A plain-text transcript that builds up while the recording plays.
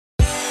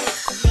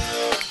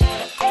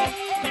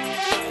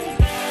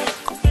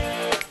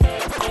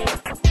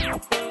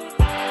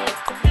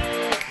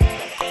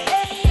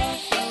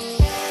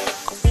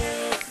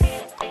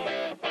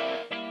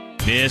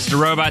Mr.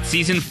 Robot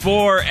Season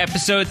 4,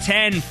 Episode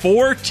 10,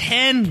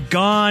 410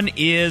 Gone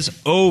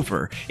is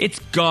over. It's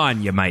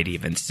gone, you might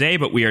even say,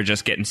 but we are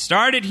just getting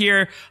started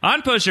here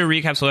on Post Show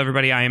Recaps. Hello,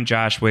 everybody. I am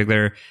Josh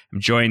Wigler. I'm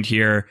joined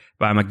here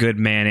by my good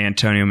man,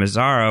 Antonio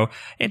Mazzaro.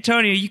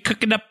 Antonio, you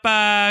cooking up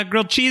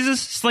grilled cheeses?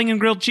 Slinging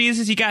grilled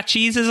cheeses? You got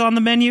cheeses on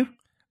the menu?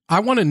 I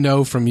want to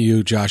know from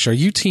you, Josh, are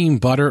you team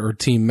butter or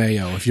team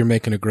mayo if you're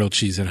making a grilled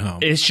cheese at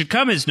home? It should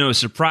come as no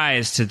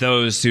surprise to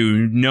those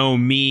who know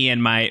me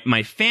and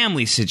my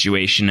family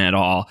situation at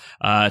all,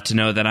 to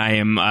know that I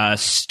am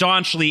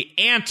staunchly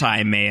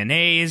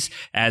anti-mayonnaise,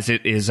 as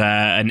it is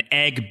an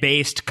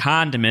egg-based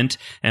condiment,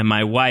 and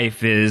my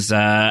wife is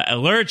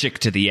allergic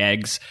to the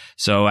eggs.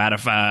 So out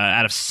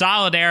of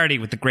solidarity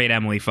with the great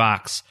Emily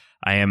Fox,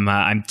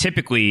 I'm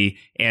typically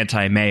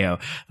anti-mayo.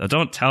 Though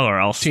don't tell her.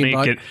 I'll sneak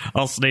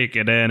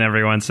it in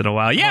every once in a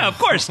while. Yeah, of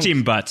course,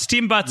 Team Butts.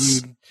 Team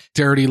Butts. You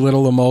dirty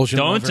little emulsion.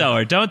 Don't tell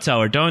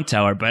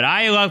her. But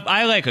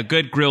I like a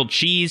good grilled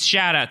cheese.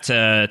 Shout out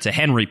to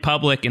Henry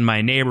Public in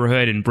my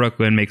neighborhood in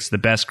Brooklyn. Makes the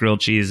best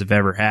grilled cheese I've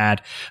ever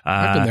had.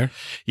 I've been there.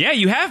 Yeah,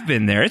 you have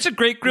been there. It's a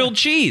great grilled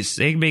cheese.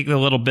 They make a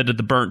little bit of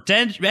the burnt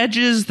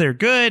edges. They're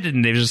good.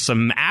 And there's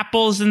some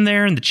apples in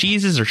there and the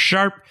cheeses are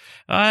sharp.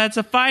 It's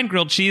a fine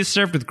grilled cheese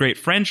served with great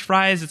French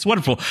fries. It's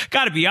wonderful.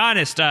 Got to be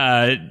honest,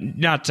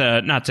 not to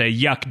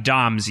yuck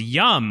Dom's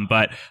yum,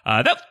 but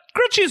that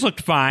grilled cheese looked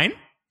fine.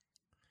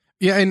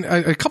 Yeah, and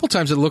a couple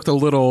times it looked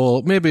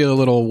maybe a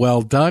little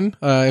well done.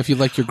 If you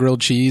like your grilled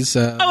cheese,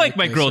 I like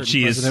my grilled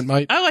cheese. I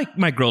like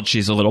my grilled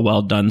cheese a little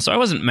well done, so I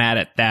wasn't mad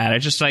at that. I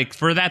just like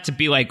for that to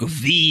be like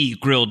the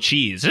grilled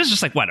cheese. It's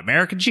just like what,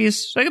 American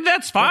cheese? Like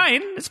that's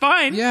fine. It's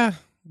fine. Yeah.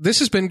 This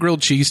has been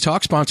Grilled Cheese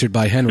Talk, sponsored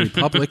by Henry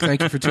Public.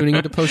 Thank you for tuning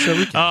into Post Show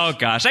Recap. Oh,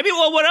 gosh. I mean,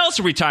 well, what else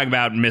are we talking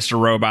about, Mr.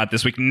 Robot,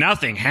 this week?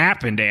 Nothing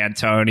happened,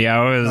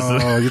 Antonio.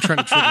 Oh, you're trying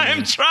to trigger me.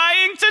 I'm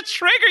trying to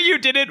trigger you.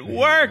 Did it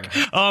work?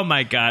 Oh,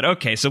 my God.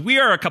 Okay, so we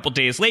are a couple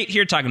days late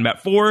here talking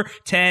about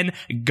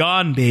 410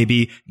 Gone,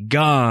 baby.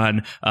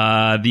 Gone.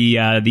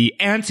 The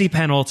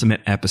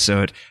anti-penultimate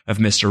episode of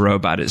Mr.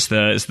 Robot is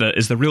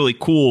the really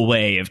cool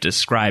way of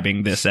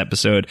describing this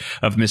episode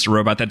of Mr.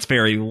 Robot. That's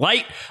very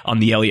light on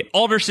the Elliot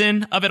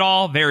Alderson of it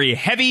all, very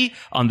heavy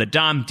on the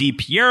Dom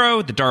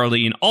DiPiero, the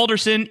Darlene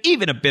Alderson,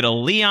 even a bit of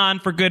Leon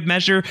for good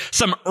measure,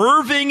 some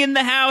Irving in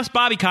the house,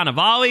 Bobby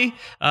Cannavale,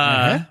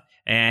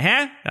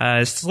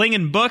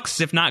 slinging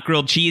books, if not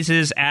grilled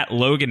cheeses, at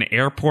Logan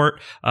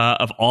Airport,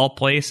 of all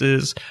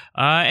places.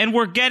 And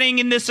we're getting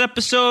in this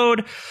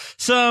episode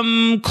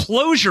some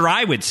closure,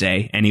 I would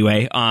say,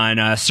 anyway,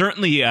 on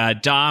certainly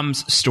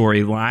Dom's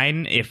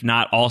storyline, if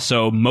not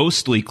also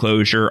mostly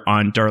closure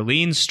on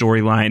Darlene's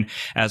storyline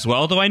as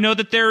well. Though I know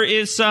that there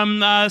is some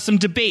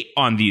debate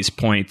on these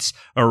points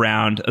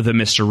around the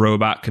Mr.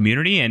 Robot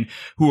community, and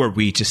who are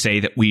we to say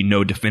that we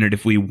know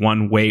definitively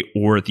one way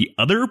or the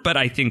other? But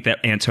I think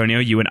that, Antonio,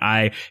 you and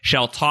I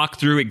shall talk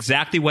through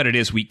exactly what it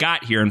is we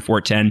got here in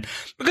 410,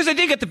 because I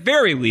think at the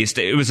very least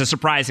it was a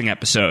surprising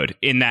episode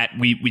in that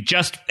we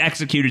just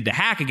executed the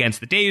hack against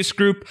the Deus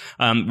group.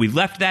 We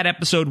left that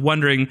episode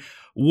wondering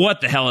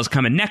what the hell is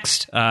coming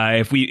next.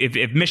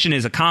 If mission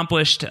is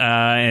accomplished,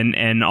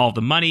 and all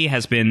the money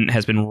has been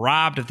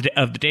robbed of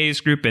the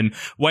Deus group, and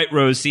White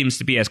Rose seems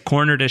to be as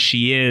cornered as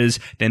she is,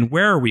 then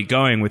where are we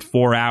going with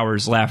 4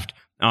 hours left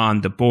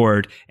on the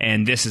board?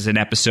 And this is an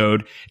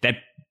episode that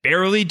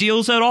barely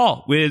deals at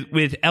all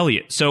with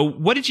Elliot. So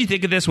what did you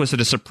think of this? Was it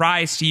a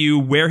surprise to you?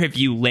 Where have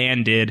you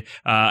landed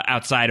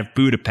outside of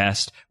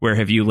Budapest? Where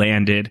have you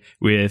landed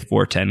with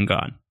 410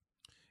 Gone?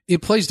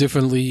 It plays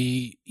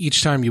differently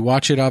each time you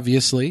watch it,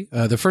 obviously.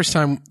 The first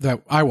time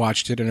that I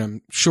watched it, and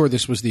I'm sure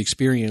this was the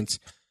experience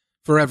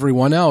for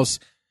everyone else,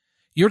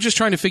 you're just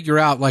trying to figure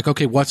out, like,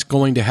 okay, what's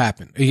going to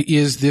happen?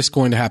 Is this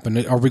going to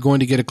happen? Are we going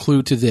to get a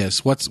clue to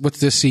this? What's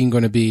this scene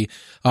going to be?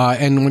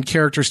 And when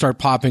characters start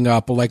popping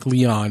up, like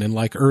Leon and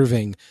like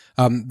Irving,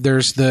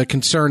 there's the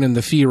concern and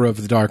the fear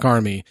of the Dark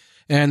Army.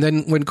 And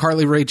then when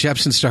Carly Rae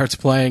Jepsen starts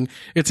playing,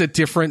 it's a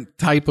different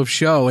type of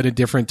show and a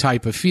different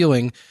type of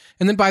feeling.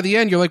 And then by the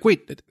end, you're like,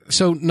 wait,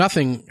 so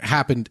nothing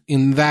happened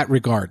in that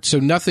regard. So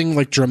nothing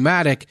like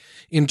dramatic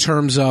in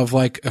terms of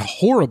like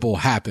horrible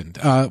happened.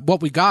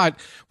 What we got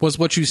was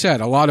what you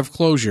said, a lot of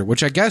closure,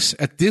 which I guess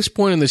at this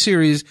point in the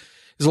series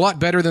is a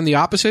lot better than the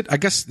opposite. I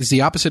guess is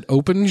the opposite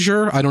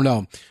opener. I don't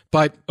know,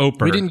 but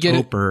we didn't get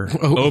Opener.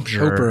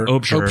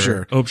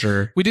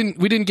 We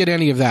didn't get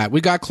any of that.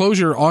 We got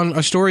closure on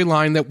a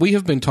storyline that we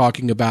have been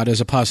talking about as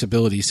a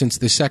possibility since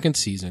the second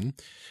season,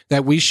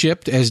 that we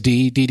shipped as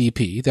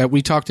DDP, that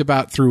we talked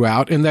about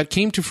throughout, and that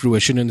came to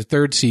fruition in the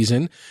third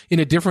season in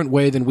a different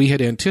way than we had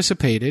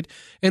anticipated,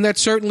 and that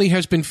certainly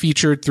has been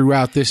featured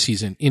throughout this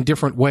season in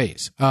different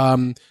ways,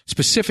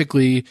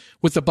 specifically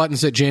with the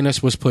buttons that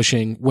Janice was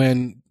pushing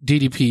when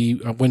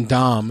when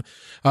Dom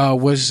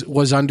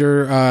was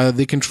under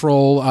the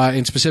control,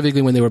 and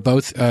specifically when they were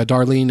both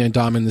Darlene and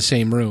Dom in the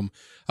same room.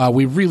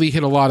 We really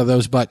hit a lot of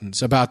those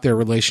buttons about their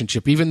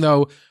relationship, even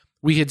though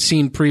we had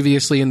seen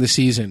previously in the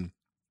season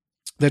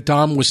that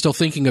Dom was still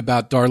thinking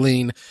about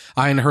Darlene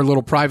in her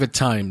little private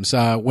times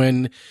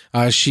when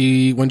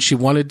she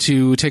wanted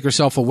to take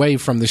herself away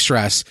from the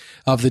stress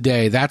of the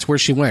day. That's where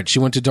she went. She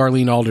went to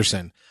Darlene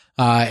Alderson.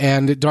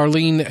 And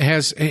Darlene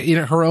has,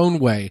 in her own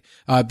way,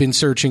 been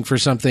searching for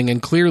something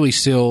and clearly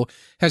still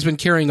has been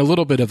carrying a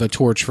little bit of a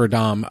torch for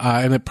Dom.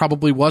 And it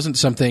probably wasn't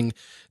something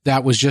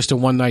that was just a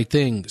one-night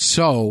thing.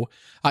 So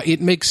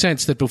it makes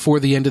sense that before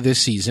the end of this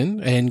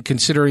season, and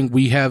considering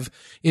we have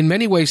in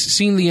many ways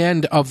seen the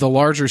end of the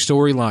larger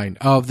storyline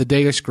of the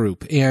Deus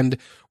group, and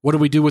what do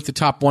we do with the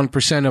top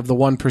 1% of the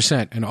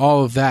 1% and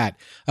all of that,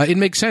 it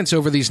makes sense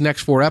over these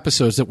next 4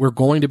 episodes that we're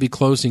going to be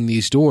closing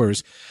these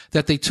doors,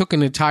 that they took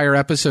an entire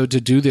episode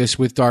to do this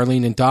with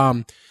Darlene and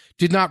Dom.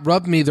 Did not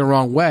rub me the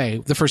wrong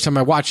way. The first time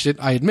I watched it,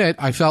 I admit,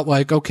 I felt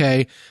like,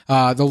 okay,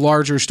 the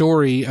larger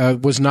story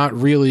was not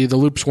really, the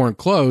loops weren't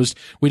closed.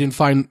 We didn't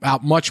find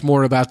out much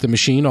more about the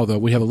machine, although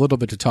we have a little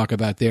bit to talk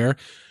about there.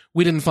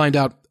 We didn't find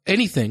out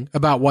anything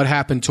about what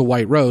happened to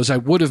White Rose. I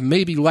would have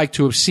maybe liked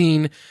to have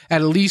seen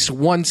at least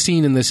one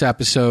scene in this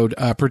episode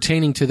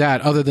pertaining to that,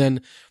 other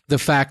than the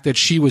fact that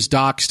she was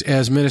doxxed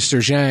as Minister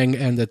Zhang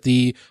and that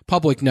the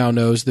public now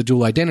knows the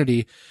dual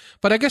identity.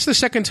 But I guess the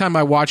second time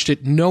I watched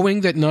it,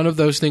 knowing that none of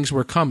those things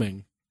were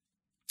coming,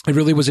 I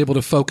really was able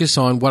to focus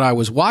on what I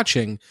was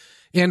watching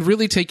and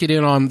really take it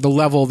in on the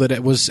level that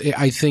it was,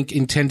 I think,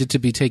 intended to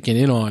be taken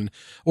in on,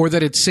 or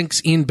that it sinks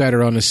in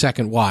better on a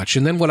second watch.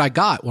 And then what I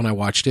got when I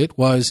watched it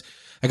was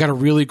I got a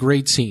really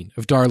great scene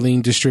of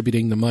Darlene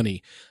distributing the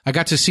money. I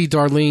got to see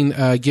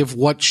Darlene give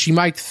what she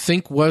might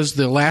think was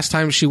the last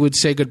time she would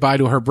say goodbye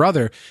to her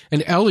brother,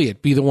 and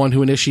Elliot be the one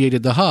who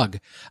initiated the hug.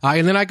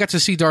 And then I got to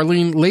see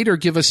Darlene later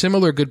give a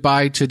similar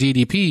goodbye to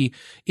DDP,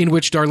 in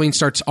which Darlene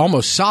starts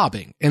almost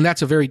sobbing. And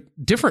that's a very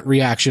different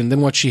reaction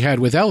than what she had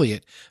with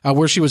Elliot,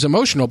 where she was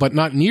emotional, but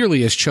not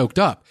nearly as choked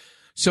up.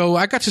 So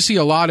I got to see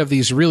a lot of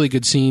these really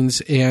good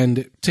scenes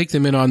and take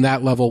them in on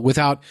that level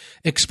without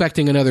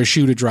expecting another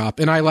shoe to drop.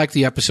 And I liked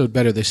the episode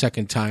better the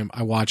second time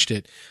I watched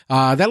it.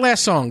 That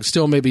last song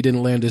still maybe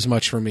didn't land as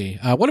much for me.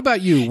 What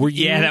about you? Were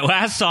you? Yeah, that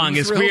last song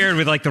is weird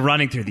with like the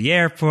running through the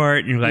airport.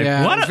 And you're like,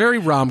 yeah, what? Very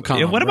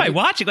rom-com. What am I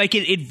watching? Like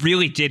it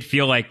really did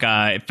feel like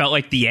it felt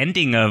like the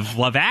ending of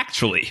Love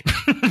Actually,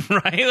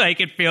 right? Like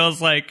it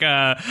feels like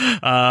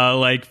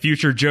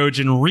future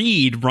Jojen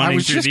Reed running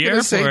through the airport. I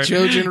was just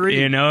going to say Jojen Reed.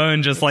 You know,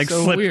 and just like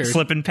so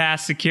slipping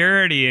past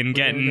security and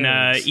getting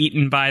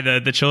eaten by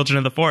the children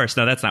of the forest.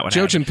 No, that's not what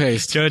happened.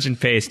 Jojen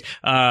paste.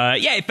 Yeah,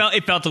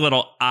 it felt a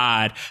little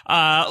odd.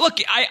 Look,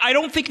 I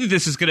don't think that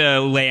this is going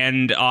to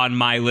land on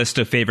my list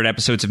of favorite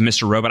episodes of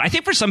Mr. Robot. I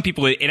think for some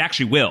people it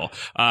actually will,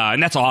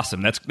 and that's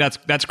awesome.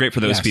 That's great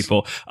for those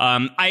people.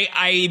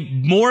 I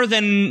more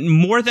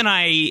than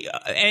I.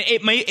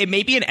 It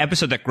may be an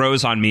episode that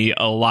grows on me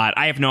a lot.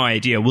 I have no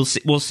idea. We'll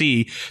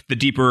see. The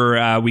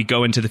deeper we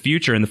go into the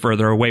future and the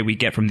further away we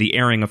get from the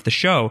airing of the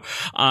show.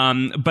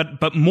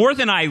 But more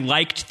than I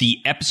liked the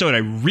episode, I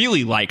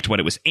really liked what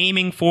it was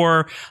aiming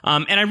for.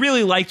 And I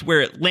really liked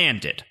where it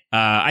landed.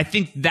 I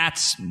think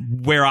that's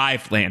where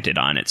I've landed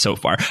on it so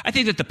far. I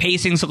think that the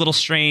pacing's a little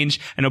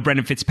strange. I know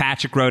Brendan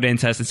Fitzpatrick wrote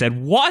into us and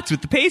said, "What's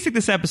with the pacing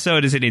this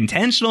episode? Is it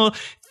intentional?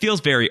 Feels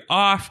very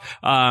off."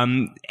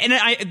 And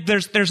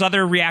there's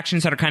other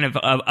reactions that are kind of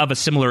a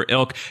similar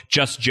ilk.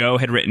 Just Joe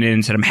had written in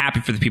and said, "I'm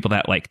happy for the people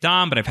that like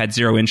Dom, but I've had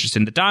zero interest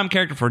in the Dom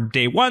character for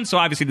day one. So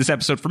obviously this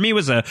episode for me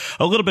was a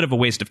little bit of a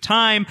waste of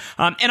time."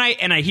 And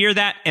I hear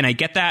that and I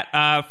get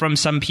that from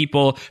some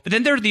people. But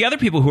then there are the other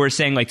people who are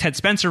saying, like Ted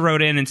Spencer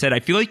wrote in and said, "I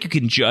feel like you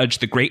can judge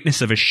the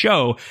greatness of a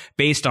show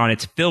based on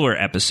its filler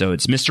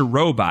episodes. Mr.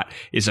 Robot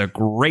is a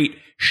great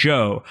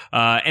show."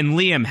 And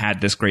Liam had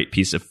this great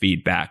piece of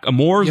feedback.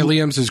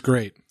 Liam's is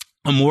great.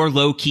 A more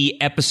low-key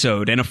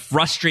episode and a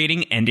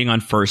frustrating ending on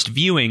first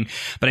viewing,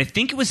 but I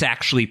think it was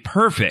actually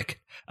perfect.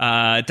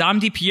 Dom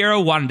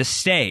DiPiero wanted to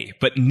stay,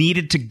 but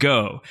needed to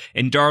go.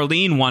 And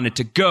Darlene wanted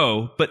to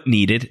go, but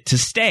needed to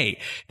stay.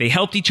 They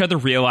helped each other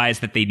realize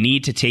that they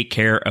need to take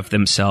care of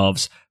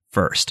themselves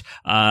first.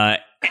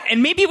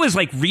 And maybe it was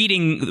like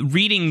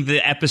reading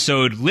the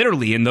episode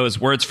literally in those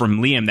words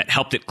from Liam that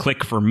helped it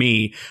click for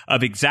me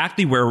of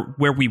exactly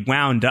where we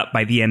wound up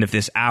by the end of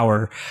this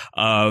hour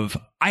of,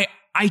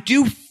 I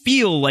do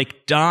feel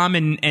like Dom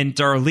and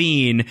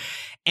Darlene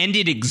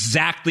ended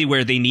exactly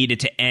where they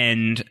needed to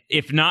end,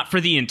 if not for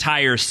the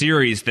entire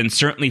series, then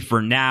certainly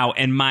for now.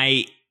 And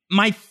my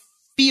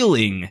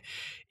feeling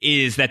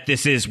is that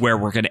this is where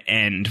we're going to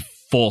end,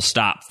 full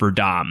stop, for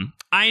Dom.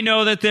 I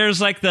know that there's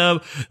like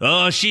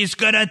she's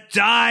gonna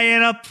die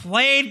in a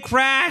plane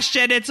crash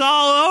and it's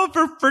all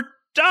over for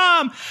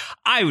Dom.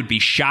 I would be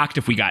shocked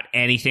if we got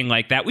anything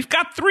like that. We've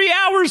got 3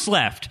 hours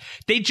left.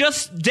 They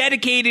just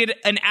dedicated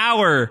an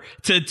hour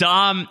to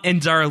Dom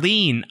and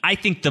Darlene. I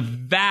think the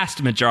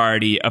vast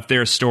majority of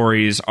their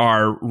stories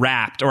are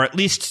wrapped, or at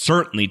least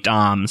certainly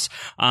Dom's.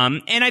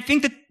 And I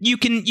think that you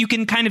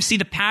can kind of see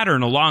the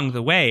pattern along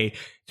the way.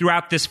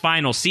 throughout this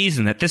final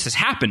season that this has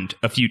happened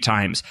a few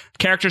times.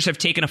 Characters have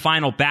taken a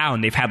final bow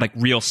and they've had like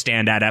real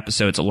standout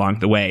episodes along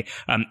the way.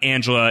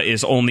 Angela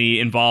is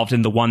only involved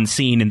in the one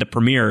scene in the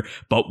premiere,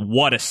 but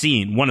what a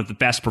scene. One of the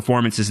best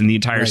performances in the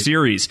entire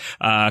series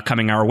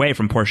coming our way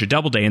from Portia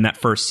Doubleday in that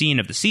first scene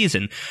of the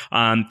season.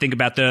 Think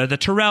about the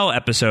Terrell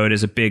episode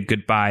is a big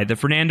goodbye. The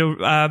Fernando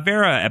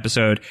Vera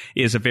episode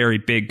is a very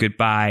big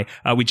goodbye.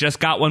 We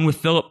just got one with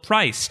Philip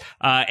Price.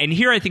 And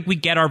here I think we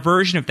get our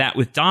version of that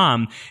with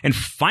Dom. And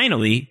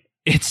finally,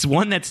 it's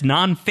one that's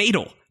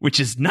non-fatal, which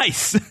is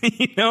nice.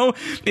 You know,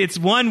 it's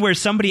one where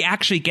somebody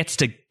actually gets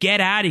to get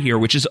out of here,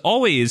 which is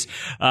always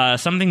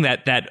something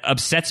that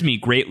upsets me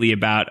greatly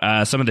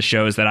about some of the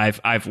shows that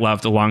I've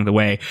loved along the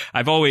way.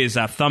 I've always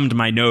thumbed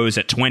my nose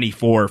at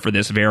 24 for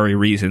this very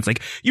reason. It's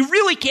like, you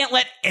really can't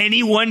let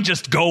anyone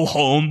just go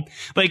home.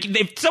 Like,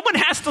 if someone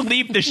has to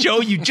leave the show,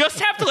 you just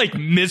have to like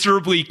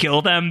miserably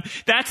kill them.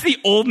 That's the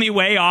only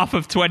way off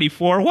of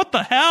 24. What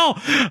the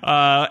hell?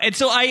 And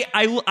so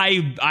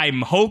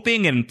I'm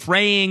hoping and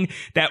praying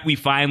that we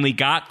finally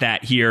got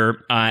that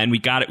here, and we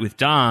got it with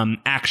Dom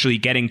actually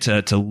getting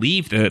to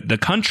leave the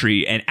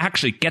country and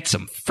actually get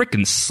some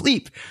freaking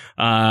sleep.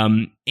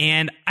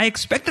 And I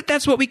expect that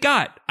that's what we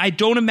got. I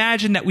don't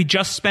imagine that we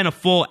just spent a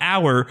full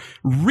hour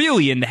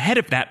really in the head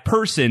of that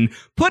person,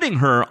 putting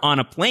her on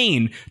a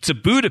plane to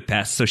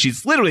Budapest. So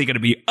she's literally going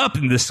to be up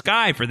in the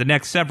sky for the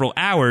next several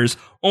hours,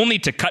 only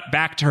to cut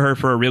back to her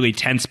for a really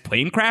tense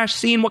plane crash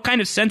scene. What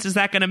kind of sense is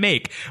that going to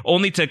make?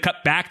 Only to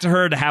cut back to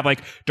her to have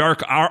like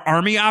dark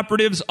army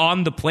operatives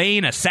on the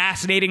plane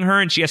assassinating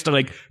her, and she has to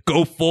like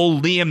go full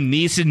Liam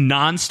Neeson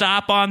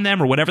nonstop on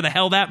them, or whatever the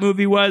hell that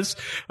movie was.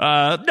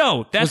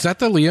 No, was that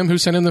the Liam who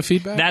sent in the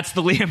feedback? That's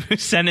the Liam who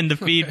sent in the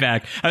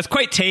feedback. I was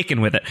quite taken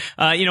with it.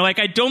 Like,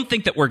 I don't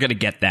think that we're going to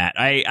get that.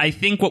 I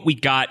think what we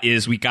got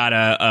is we got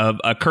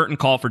a curtain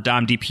call for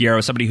Dom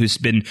DiPiero, somebody who's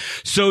been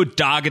so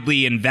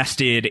doggedly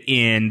invested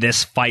in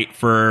this fight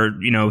for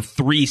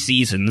 3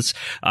 seasons,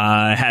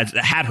 has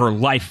had her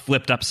life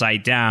flipped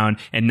upside down,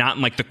 and not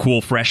in like the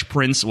cool Fresh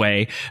Prince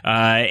way,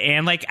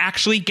 and like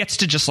actually gets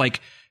to just like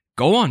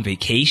go on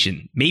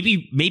vacation,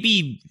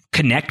 maybe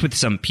connect with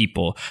some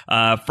people.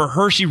 For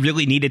her, she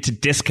really needed to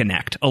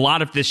disconnect. A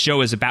lot of this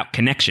show is about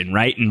connection,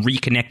 right? And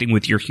reconnecting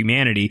with your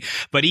humanity.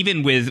 But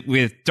even with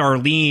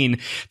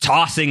Darlene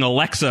tossing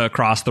Alexa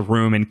across the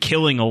room and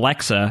killing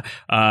Alexa,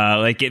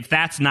 like, if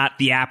that's not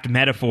the apt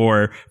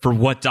metaphor for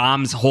what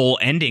Dom's whole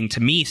ending to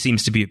me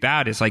seems to be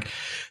about, is like,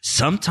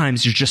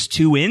 sometimes you're just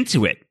too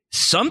into it.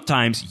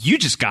 Sometimes you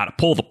just gotta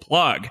pull the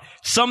plug.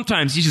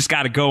 Sometimes you just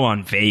gotta go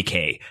on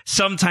vacay.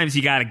 Sometimes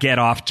you gotta get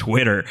off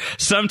Twitter.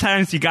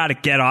 Sometimes you gotta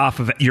get off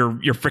of your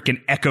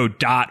freaking Echo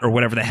Dot or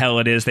whatever the hell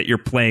it is that you're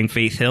playing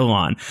Faith Hill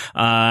on.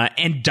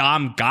 And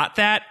Dom got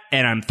that,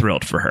 and I'm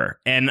thrilled for her.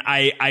 And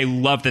I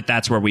love that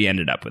that's where we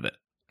ended up with it.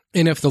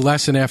 And if the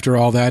lesson after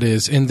all that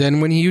is, and then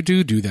when you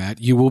do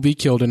that, you will be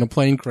killed in a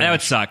plane crash. That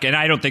would suck. And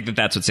I don't think that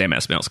that's what Sam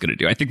Esmail is going to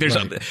do. I think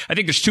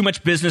there's too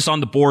much business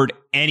on the board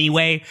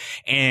anyway.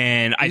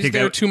 And I think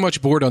there's too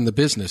much board on the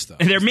business, though.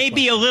 There may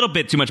be a little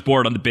bit too much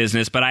board on the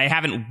business, but I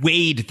haven't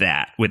weighed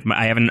that with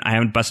I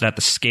haven't busted out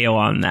the scale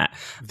on that.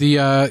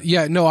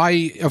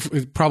 I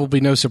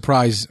probably no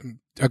surprise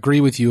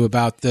agree with you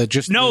about get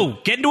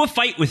into a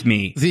fight with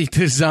me. The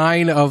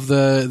design of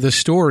the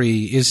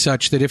story is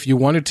such that if you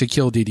wanted to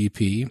kill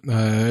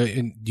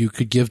DDP, you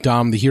could give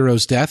Dom the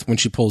hero's death when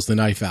she pulls the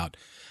knife out.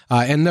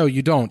 And no,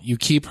 you don't. You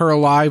keep her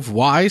alive.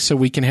 Why? So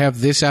we can have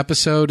this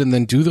episode and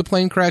then do the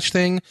plane crash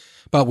thing,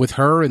 but with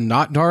her and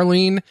not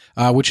Darlene,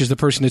 which is the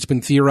person that's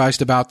been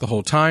theorized about the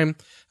whole time.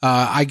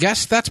 I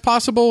guess that's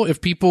possible if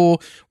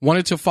people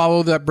wanted to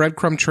follow that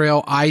breadcrumb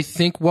trail. I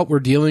think what we're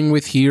dealing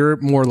with here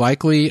more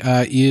likely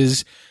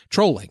is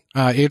trolling.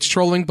 It's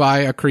trolling by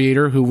a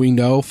creator who we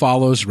know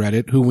follows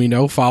Reddit, who we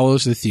know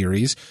follows the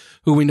theories,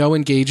 who we know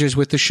engages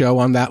with the show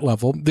on that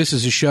level. This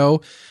is a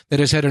show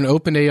that has had an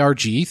open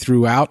ARG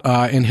throughout,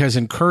 and has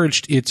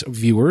encouraged its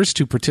viewers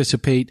to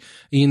participate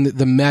in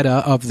the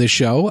meta of the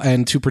show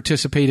and to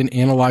participate in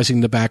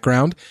analyzing the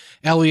background.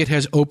 Elliot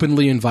has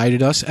openly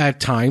invited us at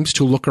times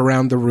to look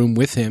around the room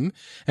with him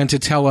and to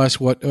tell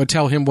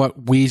him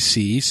what we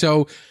see.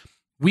 So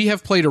we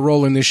have played a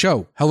role in this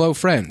show. Hello,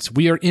 friends.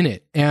 We are in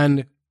it.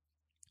 And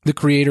the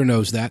creator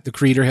knows that. The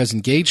creator has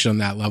engaged on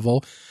that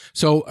level.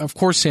 So, of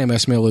course, Sam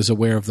Esmail is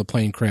aware of the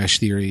plane crash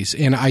theories.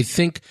 And I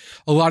think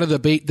a lot of the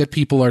bait that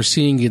people are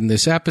seeing in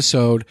this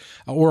episode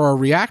or are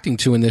reacting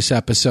to in this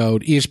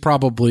episode is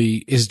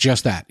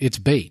just that. It's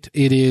bait.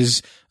 It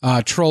is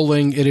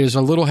trolling. It is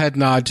a little head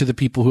nod to the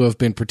people who have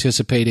been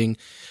participating.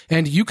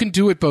 And you can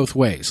do it both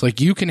ways.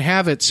 Like, you can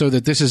have it so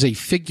that this is a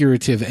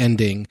figurative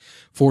ending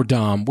for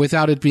Dom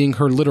without it being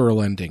her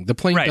literal ending. The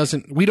plane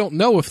we don't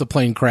know if the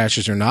plane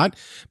crashes or not,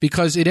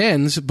 because it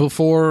ends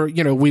before,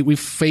 we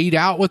fade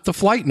out with the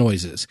flight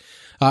noises.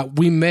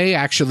 We may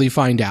actually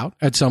find out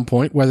at some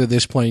point whether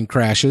this plane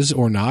crashes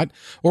or not,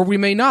 or we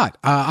may not.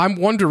 I'm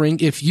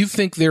wondering if you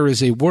think there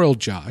is a world,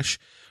 Josh,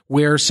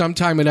 where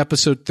sometime in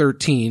episode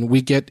 13,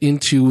 we get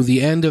into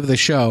the end of the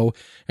show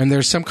and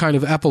there's some kind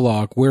of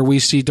epilogue where we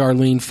see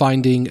Darlene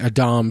finding a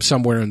Dom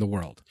somewhere in the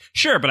world.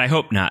 Sure, but I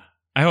hope not.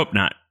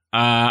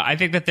 I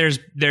think that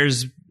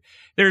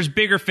there's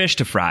bigger fish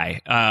to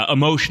fry,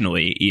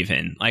 emotionally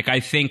even. Like,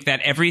 I think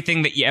that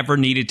everything that you ever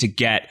needed to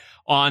get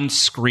on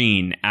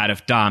screen out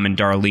of Dom and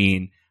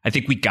Darlene, I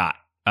think we got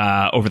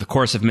over the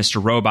course of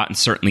Mr. Robot and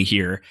certainly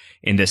here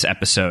in this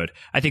episode.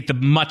 I think the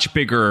much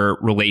bigger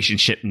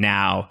relationship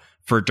now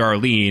for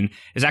Darlene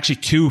is actually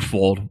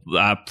twofold.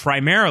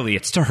 Primarily,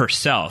 it's to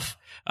herself.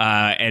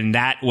 And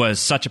that was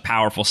such a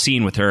powerful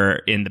scene with her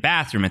in the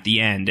bathroom at the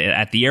end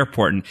at the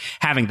airport and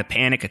having the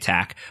panic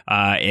attack.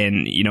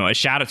 And, you know, a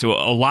shout out to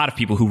a lot of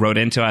people who wrote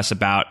into us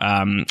about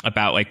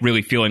like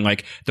really feeling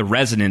like the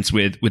resonance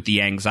with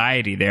the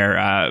anxiety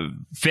there.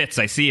 Fitz,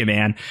 I see you,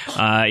 man.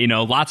 You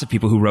know, lots of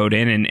people who wrote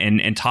in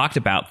and talked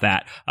about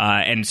that.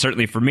 And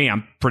certainly for me,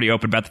 I'm pretty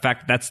open about the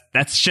fact that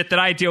that's shit that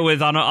I deal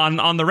with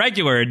on the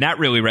regular. And that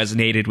really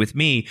resonated with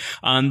me.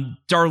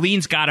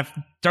 Darlene's gotta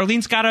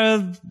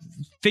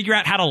figure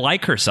out how to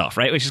like herself,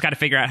 right? She's got to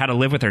figure out how to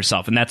live with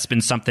herself. And that's been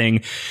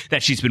something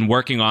that she's been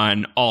working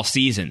on all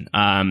season.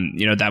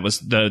 You know, that was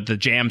the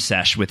jam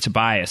sesh with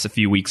Tobias a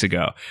few weeks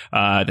ago.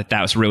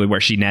 That was really where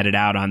she netted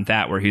out on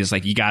that, where he was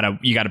like, you gotta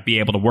be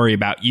able to worry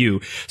about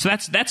you. So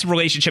that's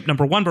relationship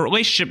number one. But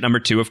relationship number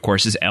two, of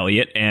course, is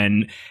Elliot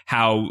and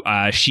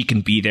how she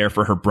can be there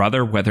for her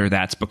brother, whether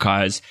that's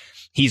because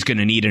he's going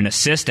to need an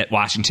assist at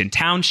Washington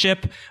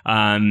Township,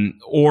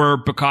 or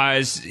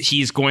because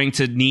he's going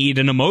to need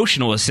an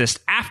emotional assist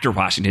after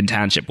Washington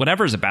Township,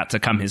 whatever's about to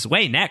come his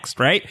way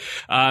next, right?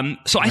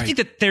 So I think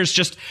that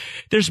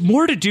there's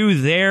more to do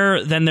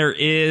there than there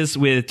is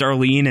with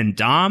Darlene and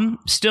Dom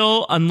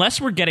still, unless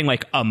we're getting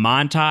like a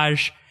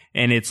montage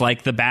and it's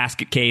like the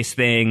basket case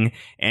thing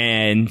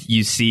and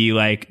you see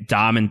like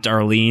Dom and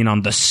Darlene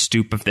on the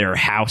stoop of their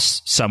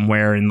house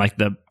somewhere in like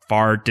the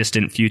far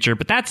distant future.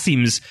 But that's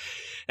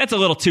a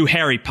little too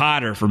Harry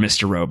Potter for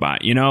Mr.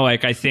 Robot, you know?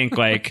 Like, I think,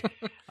 like,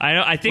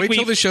 I think wait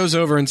till the show's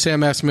over and Sam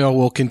Esmail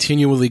will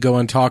continually go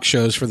on talk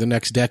shows for the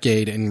next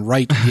decade and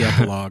write the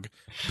epilogue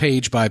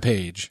page by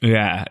page.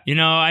 Yeah. You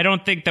know, I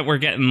don't think that we're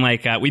getting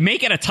like, we may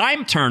get a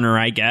time turner,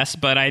 I guess,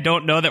 but I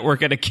don't know that we're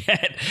going to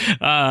get,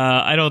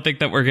 I don't think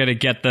that we're going to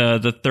get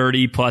the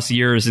 30 plus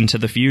years into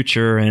the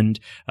future. And,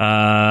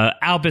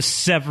 Albus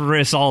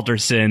Severus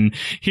Alderson,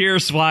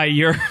 here's why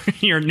your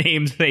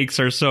namesakes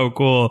are so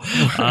cool.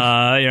 You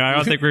know, I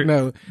don't think we're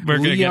going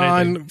to get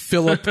Leon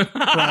Philip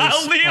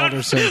Price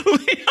Alderson.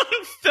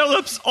 Leon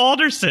Phillips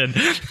Alderson.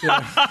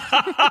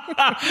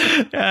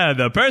 Yeah,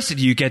 the person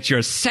you get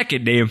your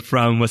second name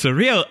from was a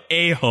real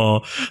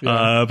a-hole,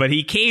 but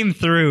he came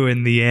through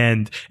in the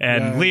end.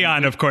 And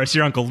Leon, of course,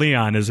 your Uncle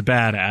Leon is a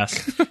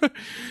badass.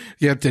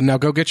 Yep. Now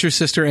go get your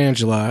sister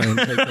Angela and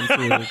take them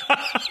through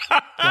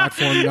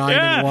platform 9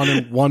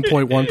 and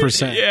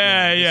 1.1%.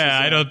 Yeah.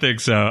 I don't think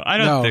so. I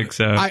don't think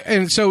so.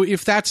 And so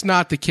if that's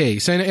not the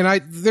case,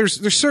 and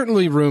there's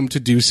certainly room to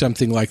do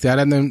something like that,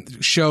 and then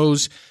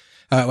shows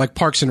like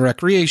Parks and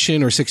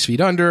Recreation or 6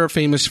 Feet Under,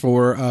 famous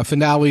for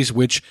finales,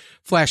 which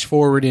flash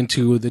forward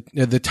into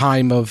the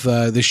time of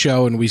the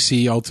show, and we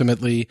see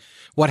ultimately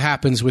what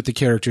happens with the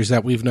characters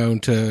that we've grown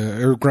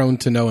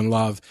to know and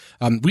love.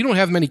 We don't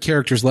have many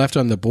characters left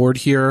on the board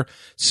here,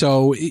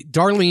 so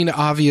Darlene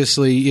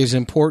obviously is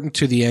important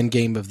to the end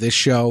game of this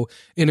show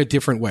in a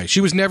different way. She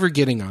was never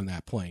getting on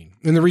that plane.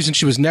 And the reason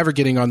she was never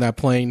getting on that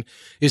plane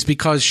is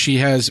because she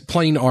has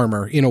plane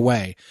armor in a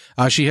way.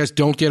 She has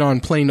don't get on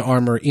plane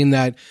armor in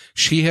that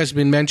she has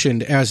been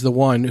mentioned as the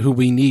one who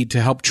we need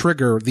to help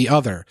trigger the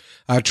other,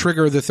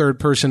 trigger the third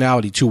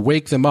personality, to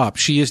wake them up.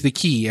 She is the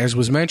key, as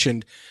was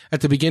mentioned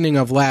at the beginning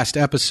of last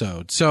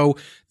episode. So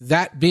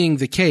that being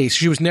the case,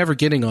 she was never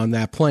getting on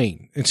that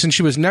plane. And since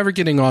she was never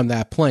getting on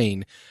that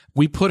plane,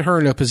 we put her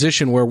in a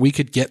position where we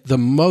could get the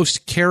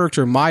most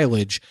character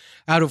mileage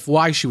out of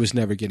why she was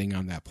never getting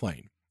on that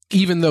plane.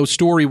 Even though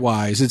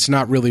story-wise, it's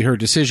not really her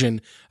decision,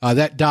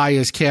 that die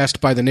is cast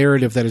by the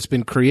narrative that has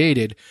been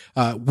created.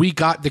 We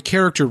got the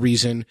character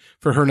reason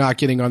for her not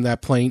getting on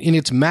that plane in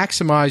its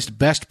maximized,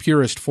 best,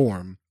 purest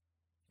form.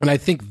 And I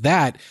think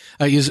that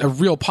is a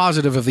real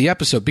positive of the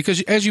episode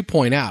because, as you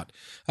point out,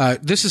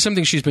 this is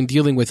something she's been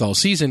dealing with all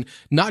season,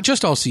 not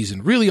just all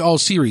season, really all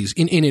series.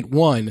 In It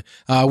 1,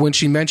 when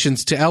she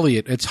mentions to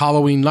Elliot, it's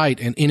Halloween night,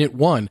 and in It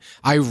 1,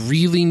 I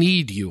really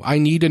need you. I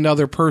need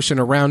another person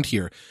around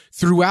here.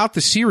 Throughout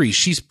the series,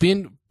 she's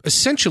been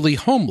essentially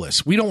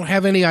homeless. We don't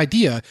have any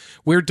idea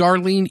where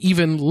Darlene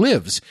even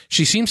lives.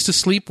 She seems to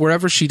sleep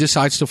wherever she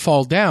decides to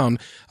fall down,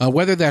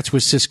 whether that's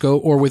with Cisco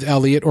or with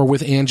Elliot or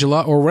with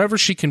Angela or wherever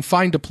she can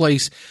find a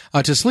place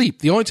to sleep.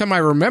 The only time I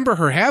remember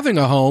her having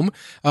a home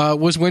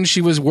was when she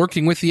was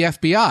working with the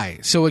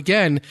FBI. So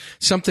again,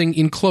 something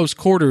in close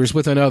quarters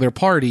with another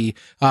party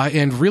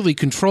and really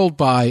controlled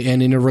by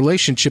and in a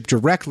relationship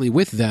directly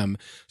with them.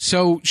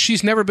 So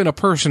she's never been a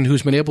person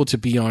who's been able to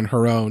be on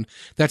her own.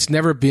 That's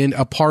never been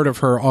a part of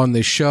her on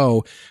this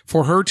show,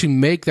 for her to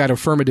make that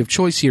affirmative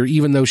choice here,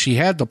 even though she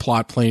had the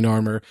plot plane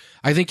armor,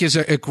 I think is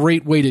a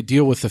great way to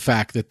deal with the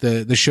fact that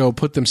the show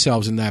put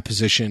themselves in that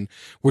position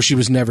where she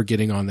was never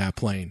getting on that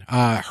plane.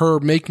 Her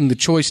making the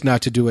choice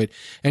not to do it,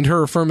 and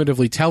her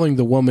affirmatively telling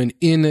the woman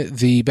in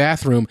the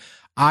bathroom,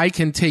 I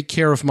can take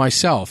care of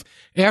myself,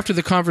 after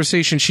the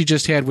conversation she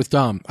just had with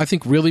Dom. I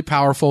think really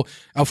powerful.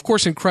 Of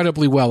course,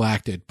 incredibly well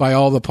acted by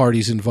all the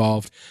parties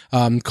involved.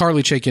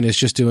 Carly Chaikin is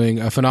just doing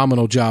a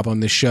phenomenal job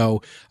on this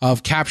show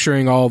of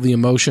capturing all the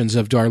emotions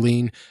of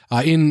Darlene.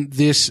 In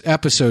this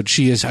episode,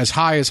 she is as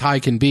high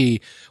can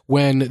be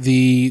when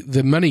the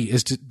money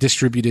is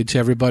distributed to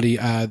everybody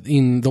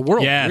in the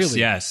world.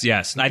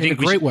 Yes. I think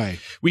in a great way.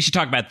 We should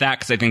talk about that,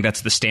 because I think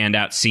that's the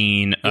standout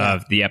scene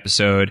of the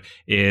episode.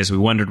 Is we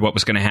wondered what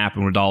was going to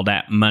happen with all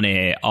that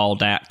money, all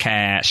that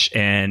cash,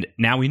 and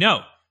now we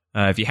know.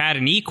 If you had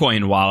an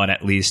eCoin wallet,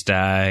 at least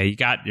you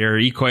got your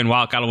eCoin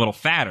wallet got a little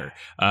fatter.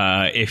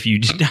 If you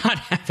did not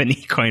have an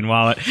eCoin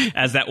wallet,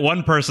 as that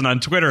one person on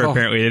Twitter,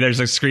 apparently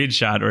there's a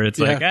screenshot where it's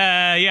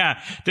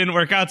didn't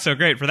work out so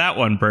great for that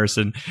one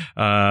person.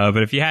 But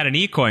if you had an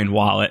eCoin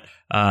wallet,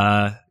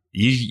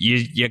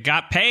 you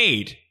got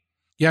paid.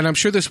 Yeah, and I'm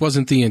sure this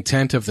wasn't the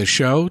intent of the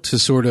show to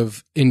sort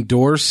of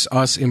endorse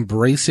us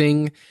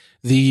embracing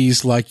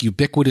these like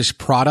ubiquitous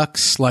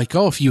products, like,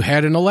 oh, if you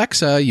had an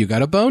Alexa, you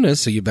got a bonus,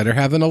 so you better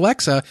have an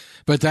Alexa.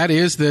 But that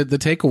is the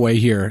takeaway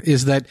here,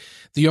 is that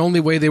the only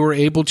way they were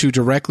able to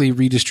directly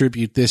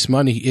redistribute this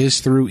money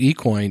is through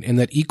eCoin, and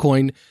that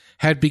eCoin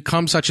had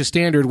become such a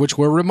standard, which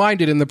we're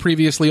reminded in the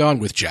previously on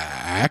with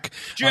Jack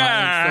and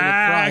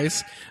Philip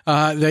Price,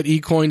 that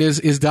eCoin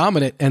is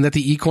dominant, and that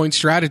the eCoin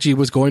strategy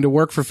was going to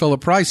work for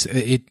Philip Price.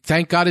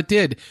 Thank God it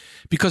did,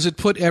 because it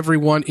put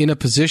everyone in a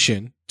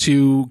position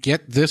to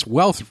get this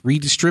wealth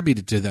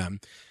redistributed to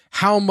them.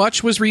 How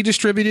much was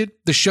redistributed?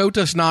 The show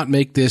does not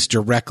make this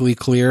directly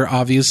clear,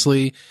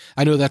 obviously.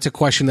 I know that's a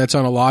question that's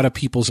on a lot of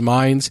people's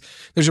minds.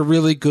 There's a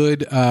really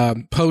good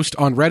post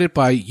on Reddit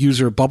by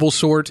user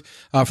BubbleSort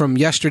from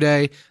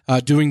yesterday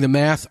doing the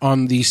math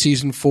on the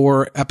season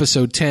 4,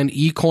 episode 10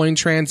 eCoin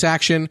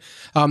transaction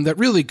that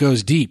really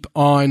goes deep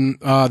on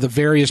the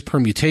various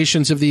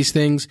permutations of these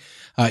things.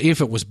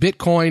 If it was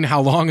Bitcoin,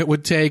 how long it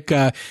would take,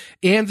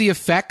 and the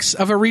effects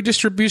of a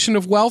redistribution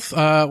of wealth,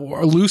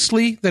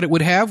 loosely, that it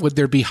would have. Would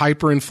there be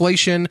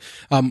hyperinflation?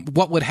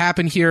 What would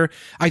happen here?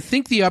 I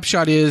think the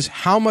upshot is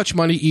how much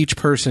money each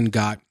person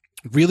got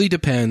really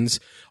depends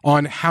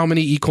on how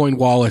many eCoin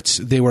wallets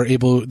they were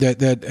able,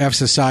 that F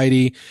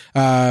Society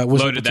was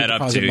loaded able to that up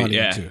deposit to. money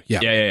into.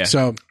 Yeah.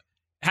 So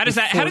how does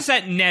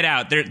that net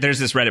out? There's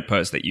this Reddit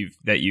post that you've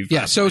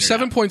so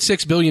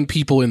 7.6 billion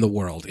people in the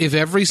world. If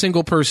every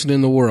single person in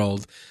the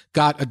world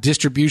got a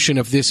distribution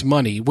of this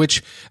money,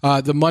 which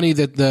the money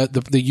that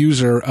the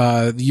user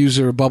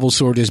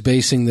BubbleSort is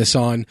basing this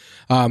on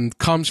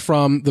comes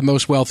from the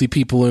most wealthy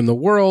people in the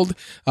world,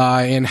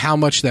 and how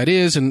much that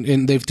is,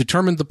 and they've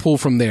determined the pool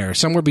from there,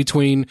 somewhere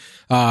between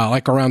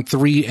like around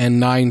 $3 and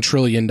 $9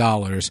 trillion.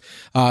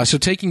 So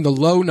taking the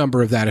low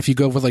number of that, if you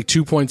go with like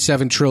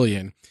 2.7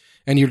 trillion.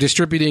 And you're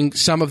distributing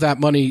some of that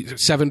money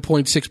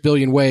 7.6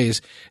 billion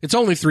ways, it's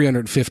only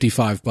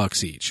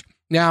 $355 each.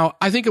 Now,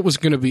 I think it was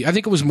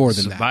more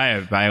than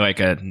that. Buy like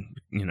a,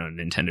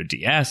 Nintendo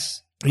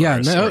DS.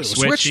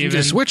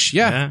 Switch.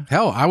 Yeah.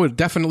 Hell, I would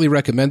definitely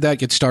recommend that.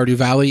 Get Stardew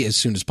Valley as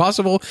soon as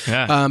possible.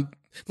 Yeah.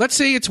 Let's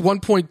say it's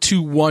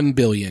 1.21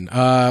 billion,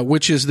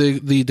 which is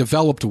the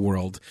developed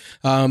world.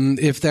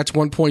 If that's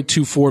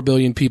 1.24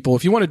 billion people,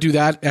 if you want to do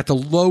that at the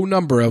low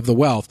number of the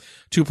wealth,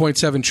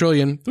 2.7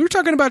 trillion, we're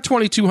talking about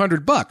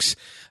 $2,200.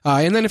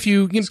 And then if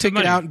you take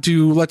it out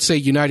to, let's say,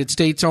 United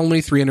States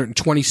only,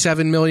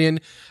 327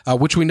 million,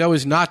 which we know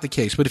is not the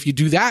case. But if you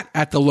do that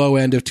at the low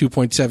end of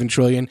 2.7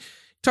 trillion,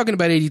 talking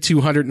about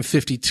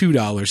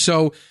 $8,252.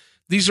 So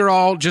these are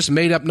all just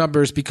made up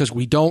numbers because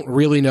we don't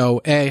really know,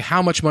 A,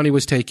 how much money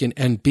was taken,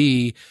 and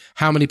B,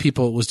 how many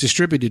people it was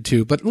distributed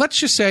to. But let's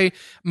just say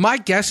my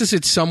guess is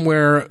it's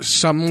somewhere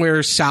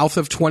south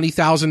of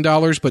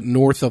 $20,000, but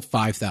north of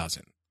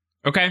 $5,000.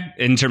 Okay.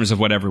 In terms of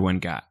what everyone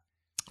got.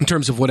 In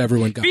terms of what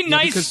everyone got. It'd be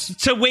nice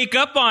to wake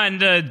up on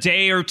the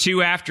day or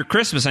two after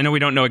Christmas. I know we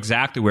don't know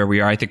exactly where we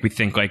are. I think we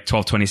think like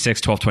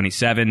 12/26,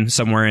 12/27,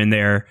 somewhere in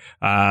there.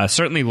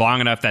 Certainly long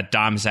enough that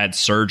Dom's had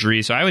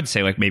surgery. So I would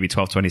say like maybe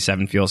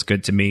 12/27 feels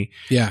good to me.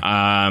 Yeah.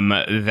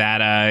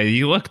 That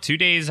you look 2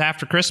 days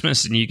after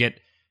Christmas and you get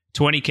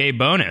 $20K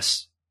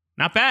bonus.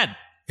 Not bad.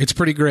 It's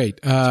pretty great.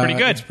 It's pretty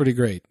good. It's pretty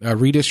great.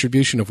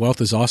 Redistribution of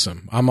wealth is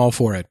awesome. I'm all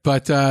for it.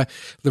 But the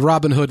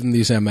Robin Hood and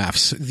these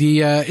MFs,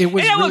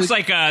 looks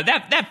like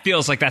that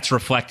feels like that's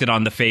reflected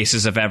on the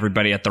faces of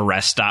everybody at the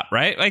rest stop,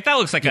 right? Like that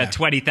looks like a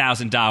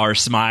 $20,000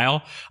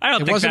 smile. I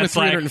don't think that's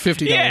like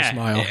 $350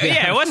 smile.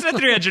 Yeah, it wasn't a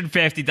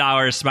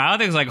 $350 smile. I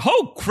think it was like,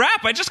 oh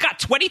crap, I just got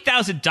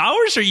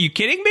 $20,000. Are you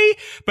kidding me?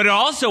 But it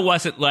also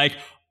wasn't like,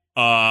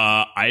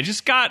 I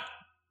just got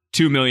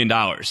 $2 million.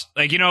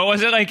 Like, it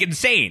wasn't like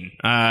insane.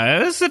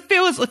 It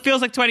feels like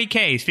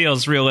 $20K.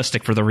 Feels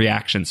realistic for the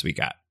reactions we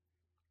got.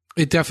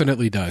 It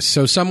definitely does.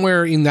 So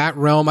somewhere in that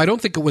realm, I don't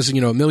think it was,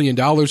 $1 million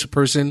a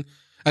person.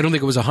 I don't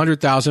think it was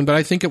 100,000, but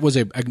I think it was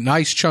a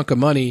nice chunk of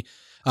money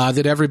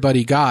that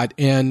everybody got.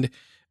 And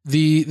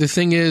the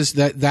thing is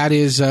that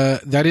is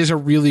a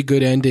really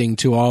good ending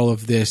to all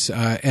of this.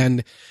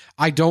 And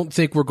I don't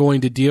think we're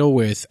going to deal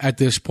with at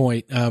this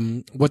point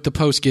what the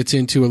post gets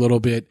into a little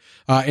bit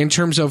in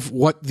terms of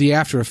what the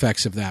after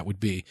effects of that would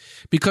be.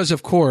 Because,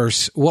 of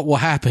course, what will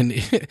happen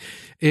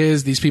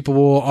is these people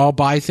will all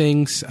buy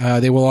things.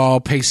 They will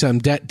all pay some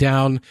debt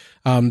down.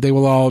 They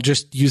will all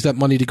just use that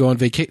money to go on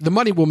vacation. The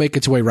money will make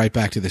its way right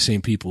back to the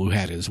same people who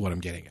had it, is what I'm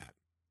getting at.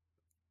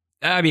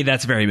 I mean,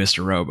 that's very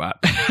Mr. Robot.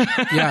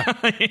 Yeah.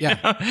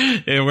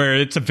 Where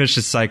it's a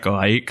vicious cycle.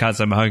 I eat because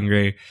I'm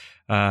hungry.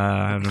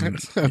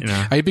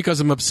 I eat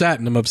because I'm upset,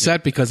 and I'm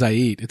upset because I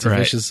eat. It's a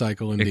vicious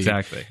cycle indeed.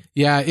 Exactly.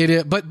 Yeah, it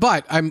is.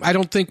 But I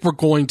don't think we're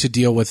going to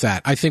deal with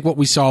that. I think what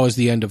we saw is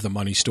the end of the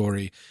money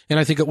story, and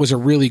I think it was a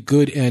really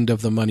good end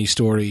of the money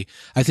story.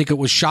 I think it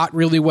was shot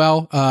really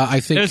well. I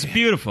think it was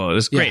beautiful. It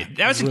was great.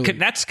 Yeah,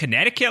 that's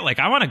Connecticut. Like,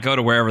 I want to go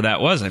to wherever that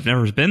was. I've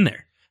never been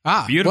there.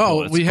 Beautiful.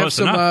 Well,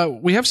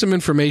 we have some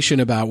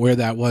information about where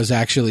that was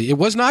actually. It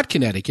was not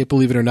Connecticut,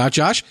 believe it or not,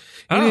 Josh.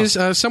 It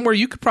is somewhere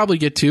you could probably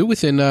get to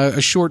within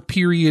a short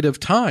period of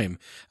time.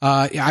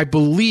 I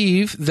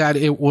believe that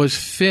it was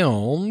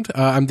filmed.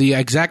 The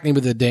exact name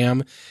of the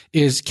dam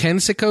is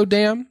Kensico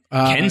Dam.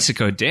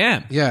 Kensico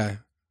Dam? Yeah.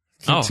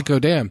 Kensico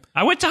Dam.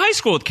 I went to high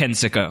school with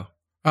Kensico.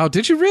 Oh,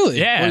 did you really?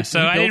 Yeah, well, so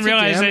I didn't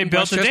realize they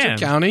built a dam.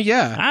 Westchester County,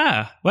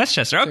 yeah.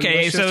 Westchester.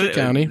 Okay, Westchester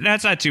County.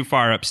 That's not too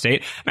far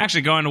upstate. I'm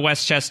actually going to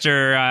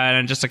Westchester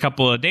in just a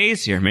couple of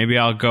days here. Maybe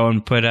I'll go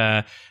and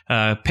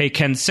pay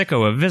Ken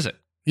Sicko a visit.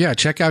 Yeah,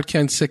 check out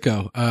Ken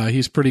Sicko.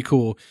 He's pretty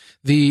cool.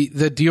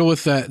 The deal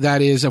with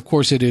that is, of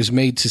course, it is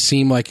made to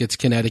seem like it's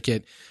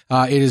Connecticut.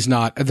 It is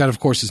not. That, of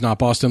course, is not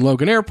Boston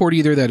Logan Airport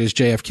either. That is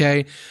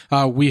JFK.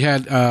 We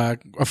had a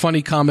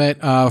funny comment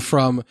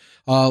from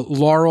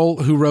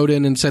Laurel, who wrote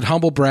in and said,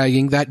 "Humble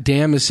bragging, that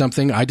dam is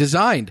something I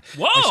designed."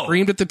 Whoa! I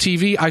screamed at the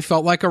TV. I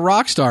felt like a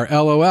rock star.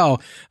 LOL.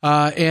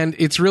 And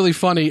it's really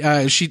funny.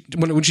 When she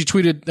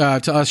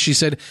tweeted to us, she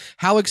said,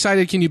 "How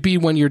excited can you be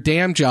when your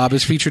dam job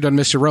is featured on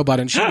Mr. Robot?"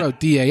 And she wrote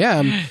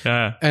DAM.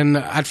 And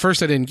at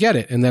first I didn't get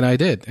it, and then I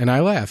did, and I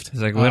laughed.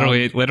 It's like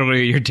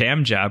literally your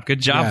damn job.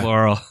 Good job,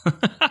 Laurel.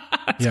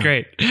 That's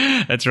great.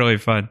 That's really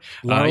fun.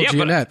 Laurel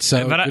Jeanette.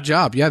 Good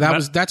job. Yeah,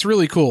 that's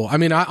really cool. I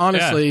mean, I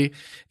honestly,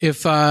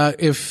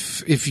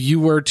 if you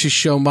were to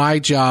show my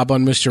job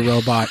on Mr.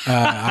 Robot,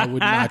 I would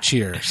not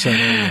cheer. So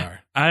there we are.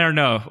 I don't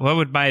know. What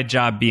would my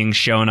job being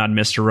shown on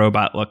Mr.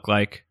 Robot look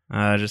like?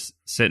 Just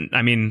sitting.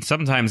 I mean,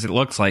 sometimes it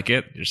looks like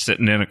it. You're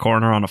sitting in a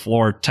corner on a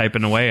floor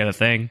typing away at a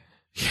thing.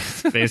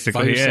 That's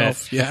basically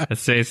it. Yeah.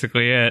 That's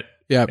basically it.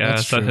 Yeah,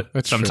 that's true.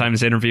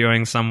 Sometimes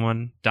interviewing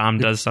someone. Dom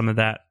does some of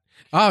that.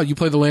 Oh, you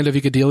play the Land of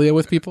Icadelia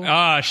with people?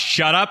 Oh,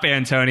 shut up,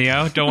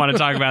 Antonio. Don't want to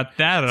talk about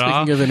that at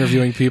all. Speaking of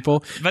interviewing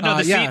people. But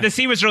no, the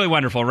scene was really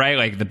wonderful, right?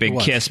 Like the big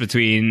kiss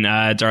between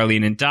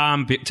Darlene and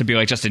Dom to be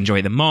like, just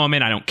enjoy the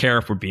moment. I don't care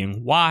if we're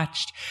being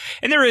watched.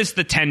 And there is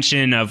the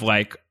tension of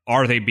like,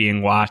 are they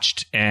being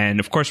watched? And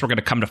of course, we're going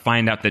to come to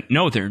find out that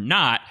no, they're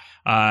not.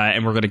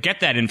 And we're going to get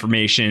that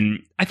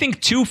information, I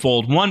think,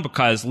 twofold. One,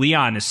 because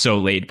Leon is so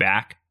laid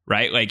back,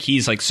 right? Like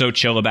he's like so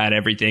chill about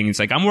everything. He's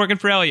like, I'm working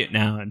for Elliot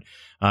now. And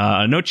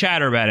no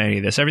chatter about any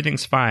of this.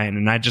 Everything's fine.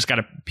 And I just got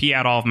to pee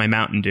out all of my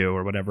Mountain Dew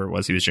or whatever it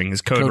was he was drinking.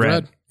 His Code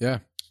Red. Yeah.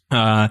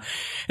 And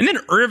then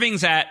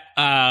Irving's at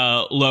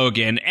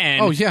Logan.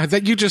 And oh, yeah.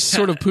 That you just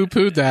sort of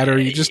poo-pooed that, or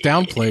you just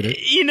downplayed it.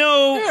 You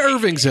know.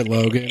 Irving's at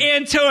Logan.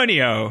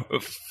 Antonio.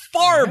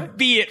 Far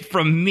be it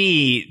from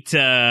me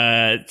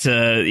to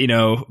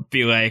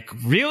be like,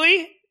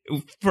 really?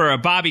 For a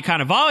Bobby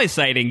Cannavale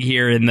sighting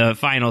here in the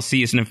final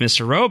season of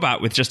Mr.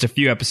 Robot with just a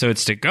few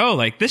episodes to go,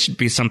 like this should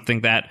be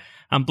something that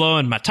I'm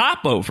blowing my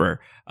top over.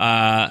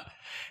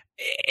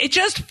 It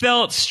just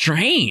felt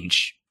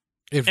strange.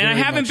 And I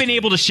haven't been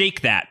able to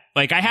shake that.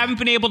 Like, I haven't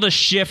been able to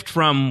shift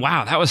from,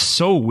 wow, that was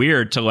so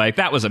weird to like,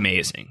 that was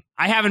amazing.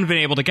 I haven't been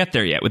able to get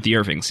there yet with the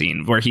Irving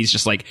scene where he's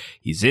just like,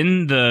 he's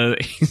in the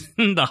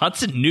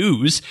Hudson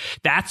News.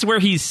 That's where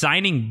he's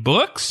signing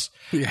books.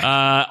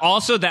 Yeah.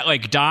 Also that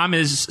like Dom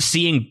is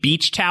seeing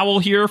Beach Towel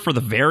here for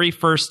the very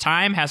first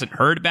time, hasn't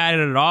heard about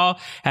it at all,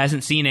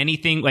 hasn't seen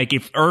anything. Like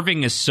if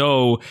Irving is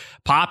so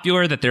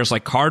popular that there's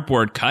like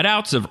cardboard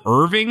cutouts of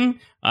Irving,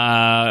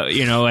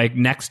 like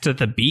next to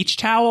the beach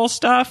towel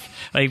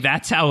stuff, like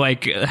that's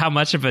how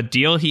much of a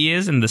deal he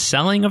is in the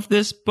selling of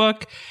this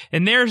book.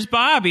 And there's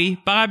Bobby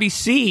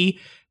C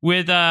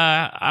with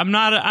I'm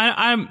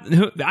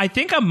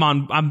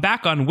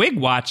back on Wig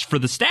Watch for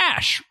the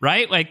stash,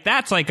 right? Like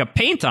that's like a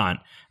paint on.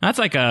 That's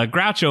like a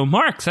Groucho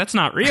Marx. That's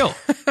not real.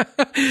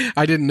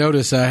 I didn't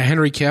notice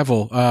Henry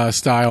Cavill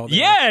style.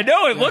 Yeah,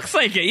 no, it looks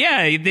like it.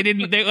 Yeah,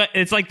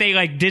 it's like they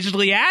like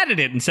digitally added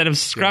it instead of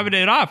scrubbing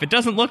it off. It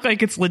doesn't look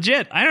like it's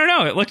legit. I don't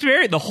know. It looked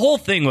the whole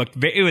thing looked.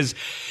 There was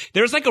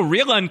like a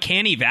real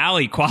uncanny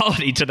valley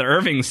quality to the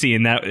Irving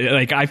scene that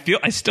like I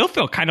still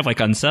feel kind of like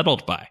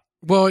unsettled by.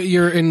 Well,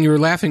 you're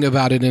laughing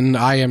about it, and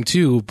I am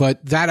too.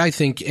 But that, I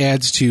think,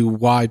 adds to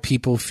why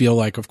people feel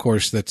like, of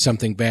course, that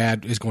something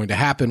bad is going to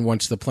happen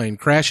once the plane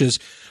crashes,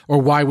 or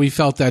why we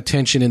felt that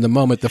tension in the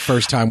moment the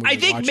first time we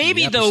were watching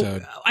the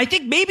episode. I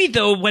think maybe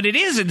though, what it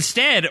is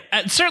instead,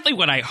 certainly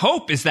what I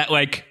hope is that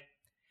like,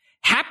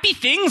 happy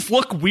things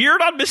look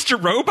weird on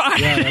Mr. Robot.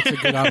 Yeah, that's a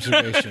good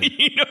observation.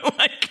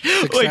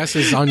 Success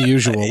like, is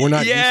unusual. We're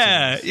not used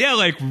to this. Yeah,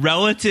 like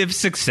relative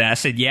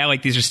success. And yeah,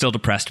 like these are still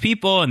depressed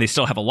people and they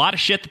still have a lot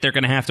of shit that they're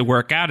going to have to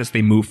work out as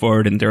they move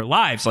forward in their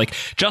lives. Like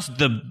just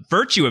the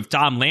virtue of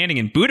Dom landing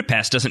in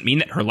Budapest doesn't mean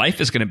that her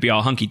life is going to be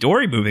all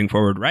hunky-dory moving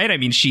forward, right? I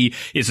mean, she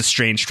is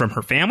estranged from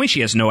her family.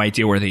 She has no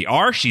idea where they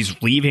are.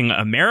 She's leaving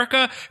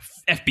America.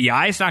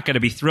 FBI is not going to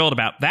be thrilled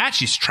about that.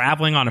 She's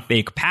traveling on a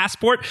fake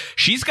passport.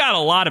 She's got a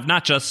lot of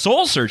not just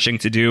soul searching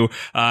to do,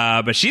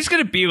 but she's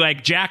going to be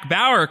like Jack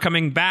Bauer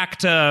coming back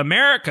to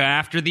America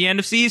after the end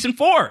of season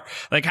 4.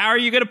 Like, how are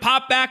you going to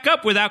pop back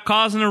up without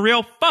causing a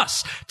real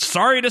fuss?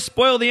 Sorry to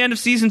spoil the end of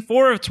season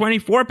 4 of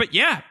 24, but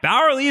yeah,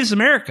 Bauer leaves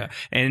America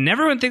and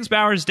everyone thinks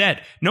Bauer's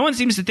dead. No one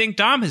seems to think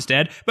Dom is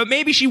dead, but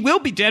maybe she will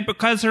be dead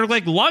because her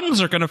like lungs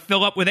are going to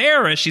fill up with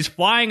air as she's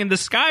flying in the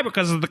sky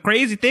because of the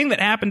crazy thing that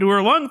happened to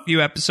her lung a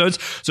few episodes.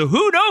 So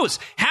who knows?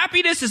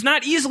 Happiness is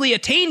not easily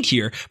attained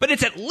here, but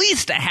it's at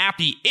least a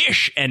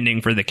happy-ish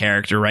ending for the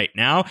character right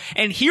now.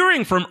 And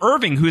hearing from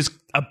Irving, who's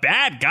a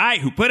bad guy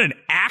who put an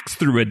axe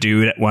through a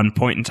dude at one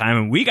point in time,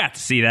 and we got to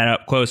see that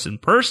up close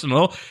and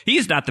personal.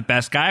 He's not the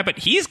best guy, but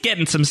he's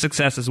getting some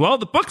success as well.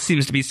 The book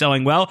seems to be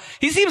selling well.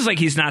 He seems like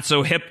he's not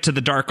so hip to the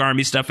Dark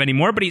Army stuff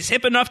anymore, but he's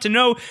hip enough to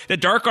know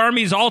that Dark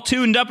Army is all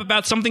tuned up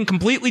about something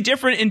completely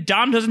different, and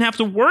Dom doesn't have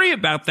to worry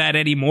about that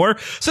anymore.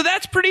 So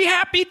that's pretty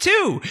happy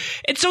too.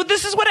 And so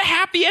this is what a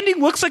happy ending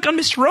looks like on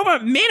Mr.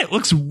 Robot. Man, it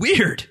looks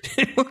weird.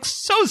 It looks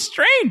so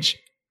strange.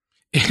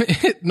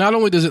 Not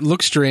only does it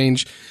look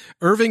strange,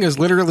 Irving is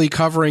literally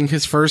covering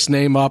his first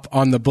name up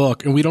on the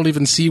book, and we don't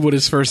even see what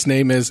his first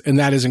name is, and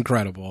that is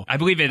incredible. I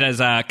believe it is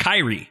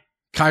Kyrie.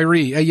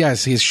 Kyrie,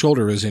 yes, his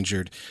shoulder is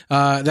injured.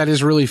 That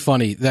is really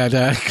funny. That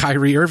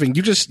Kyrie Irving,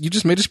 you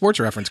just made a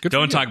sports reference. Good.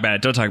 Don't talk about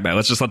it. Don't talk about it.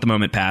 Let's just let the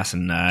moment pass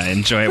and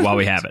enjoy it while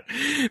we have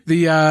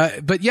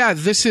it. But yeah,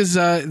 this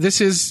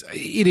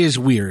is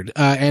weird,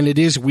 and it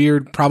is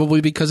weird probably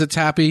because it's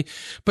happy,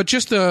 but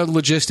just the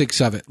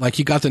logistics of it. Like,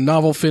 he got the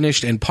novel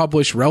finished and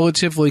published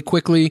relatively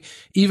quickly,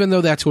 even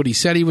though that's what he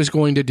said he was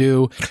going to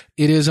do.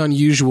 It is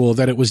unusual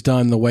that it was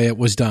done the way it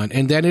was done,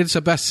 and then it's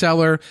a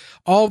bestseller.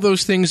 All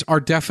those things are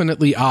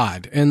definitely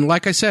odd. And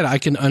like I said, I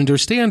can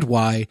understand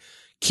why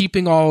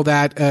keeping all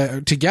that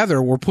together,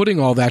 or putting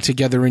all that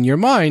together in your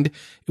mind,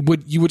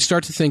 you would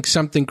start to think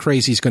something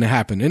crazy is going to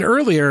happen. And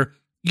earlier,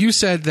 you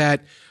said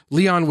that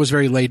Leon was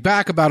very laid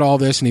back about all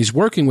this, and he's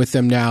working with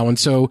them now, and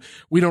so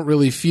we don't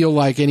really feel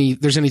like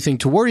there's anything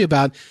to worry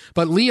about.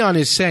 But Leon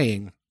is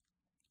saying,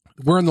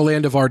 we're in the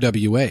land of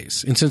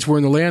RWAs. And since we're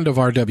in the land of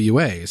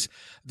RWAs,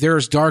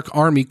 there's Dark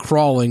Army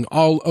crawling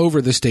all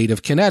over the state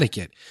of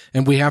Connecticut.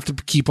 And we have to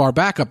keep our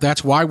backup.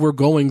 That's why we're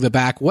going the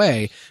back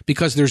way,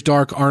 because there's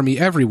Dark Army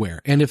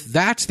everywhere. And if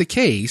that's the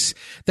case,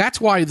 that's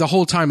why the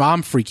whole time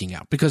I'm freaking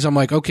out, because I'm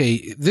like,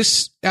 okay,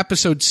 this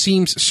episode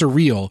seems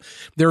surreal.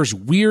 There's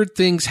weird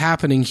things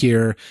happening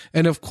here.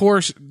 And of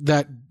course,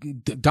 that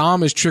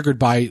Dom is triggered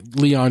by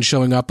Leon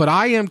showing up, but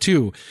I am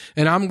too.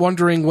 And I'm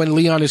wondering, when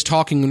Leon is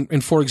talking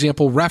and, for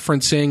example,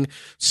 referencing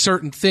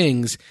certain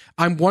things,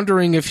 I'm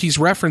wondering if he's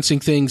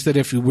referencing things that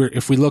if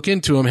we look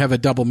into them have a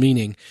double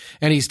meaning.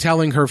 And he's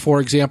telling her, for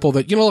example,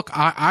 that, look,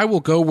 I will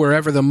go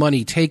wherever the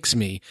money takes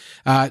me.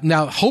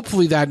 Now,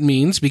 hopefully that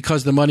means,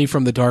 because the money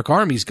from the Dark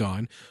Army's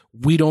gone,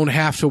 we don't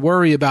have to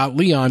worry about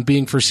Leon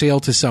being for sale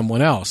to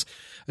someone else.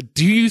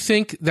 Do you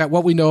think that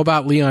what we know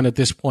about Leon at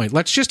this point,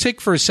 let's just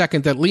take for a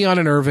second that Leon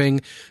and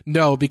Irving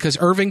know, because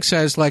Irving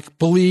says, like,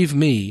 believe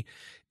me,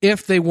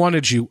 if they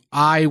wanted you,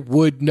 I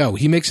would know.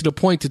 He makes it a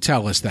point to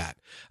tell us that.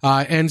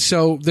 And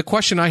so the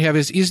question I have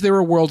is there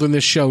a world in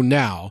this show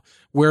now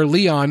where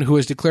Leon, who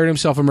has declared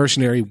himself a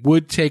mercenary,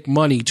 would take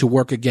money to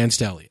work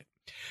against Elliot?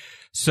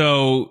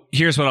 So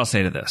here's what I'll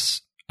say to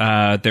this.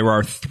 There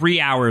are 3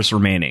 hours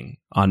remaining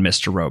on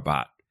Mr.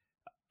 Robot.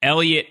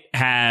 Elliot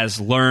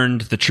has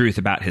learned the truth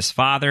about his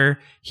father.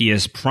 He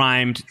is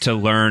primed to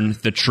learn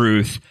the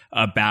truth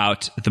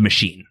about the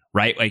machine,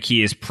 right? Like,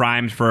 he is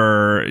primed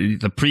for,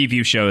 the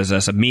preview shows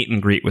us a meet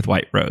and greet with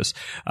White Rose,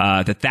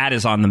 that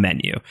is on the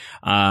menu.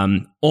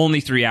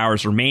 Only 3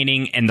 hours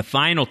remaining. And the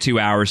final 2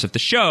 hours of the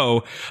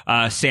show,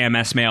 Sam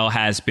Esmail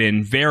has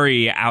been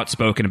very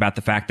outspoken about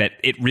the fact that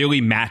it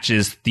really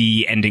matches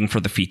the ending for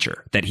the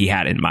feature that he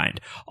had in mind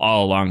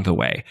all along the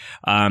way.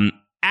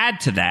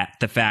 Add to that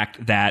the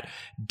fact that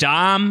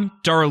Dom,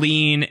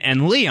 Darlene,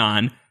 and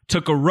Leon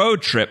took a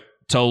road trip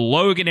to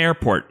Logan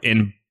Airport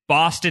in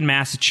Boston,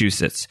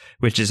 Massachusetts,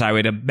 which is, I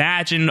would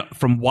imagine,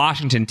 from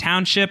Washington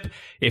Township.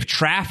 If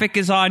traffic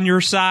is on your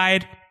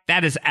side,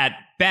 that is at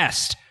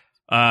best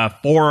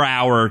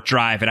 4-hour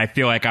drive, and I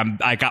feel like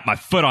I got my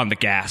foot on the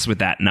gas with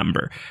that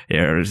number.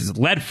 There's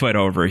lead foot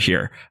over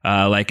here,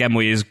 like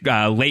Emily's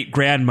late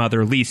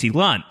grandmother, Lacey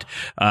Lunt.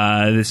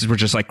 We're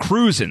just like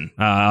cruising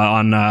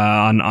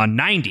on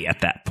 90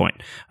 at that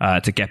point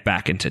to get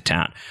back into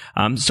town.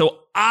 So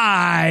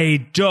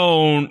I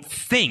don't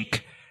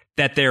think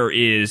that there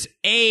is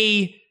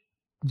a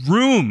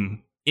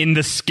room in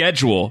the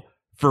schedule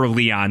for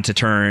Leon to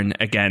turn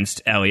against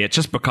Elliot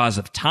just because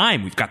of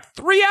time. We've got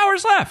 3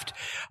 hours left.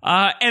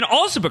 And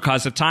also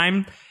because of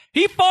time,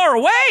 he's far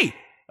away.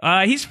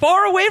 He's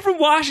far away from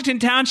Washington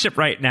Township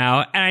right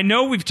now. And I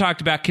know we've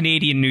talked about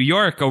Canadian New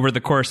York over the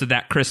course of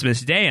that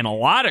Christmas day, and a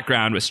lot of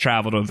ground was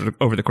traveled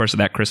over the course of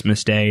that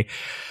Christmas day.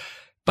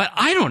 But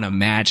I don't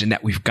imagine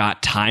that we've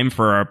got time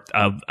for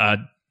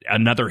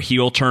another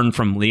heel turn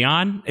from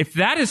Leon. If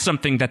that is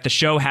something that the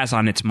show has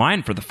on its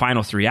mind for the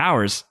final 3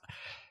 hours,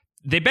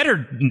 they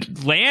better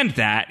land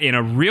that in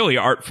a really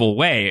artful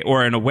way,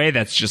 or in a way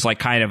that's just like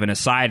kind of an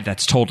aside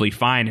that's totally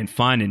fine and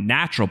fun and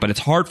natural, but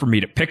it's hard for me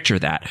to picture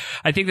that.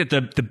 I think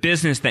that the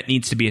business that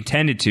needs to be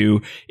attended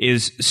to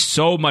is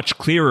so much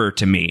clearer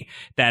to me,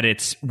 that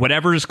it's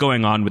whatever is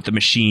going on with the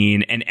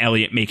machine and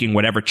Elliot making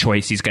whatever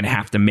choice he's going to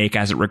have to make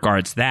as it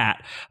regards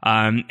that,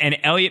 and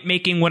Elliot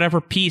making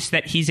whatever peace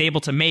that he's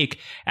able to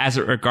make as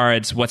it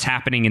regards what's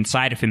happening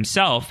inside of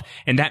himself,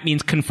 and that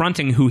means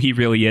confronting who he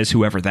really is,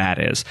 whoever that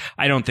is.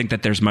 I don't think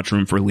that there's much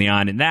room for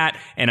Leon in that,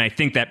 and I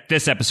think that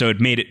this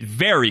episode made it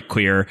very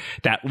clear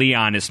that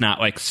Leon is not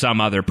like some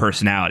other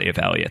personality of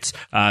Elliot's.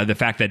 The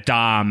fact that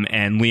Dom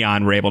and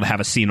Leon were able to have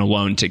a scene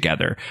alone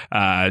together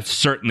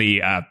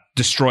certainly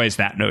destroys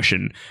that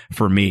notion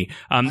for me.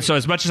 So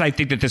as much as I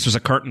think that this was a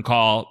curtain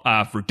call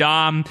for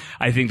Dom,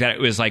 I think that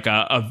it was like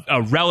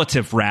a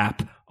relative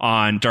wrap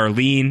on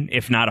Darlene,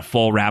 if not a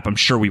full wrap. I'm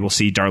sure we will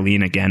see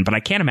Darlene again, but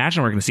I can't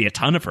imagine we're going to see a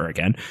ton of her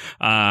again.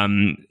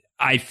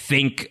 I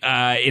think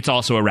it's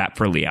also a wrap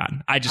for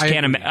Leon.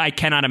 I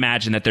cannot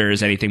imagine that there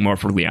is anything more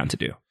for Leon to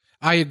do.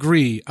 I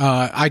agree.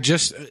 I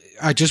just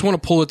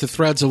want to pull at the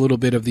threads a little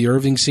bit of the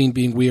Irving scene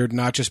being weird,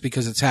 not just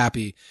because it's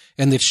happy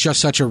and it's just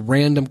such a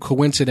random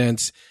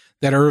coincidence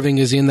that Irving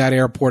is in that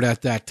airport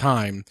at that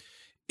time.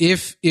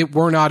 If it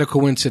were not a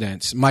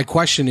coincidence, my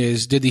question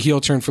is, did the heel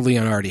turn for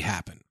Leon already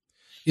happen?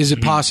 Is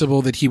it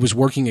possible that he was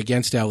working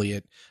against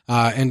Elliot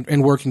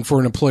and working for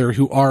an employer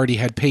who already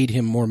had paid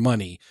him more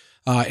money?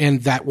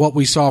 And that what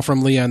we saw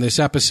from Leon this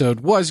episode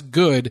was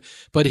good,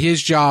 but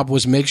his job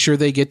was make sure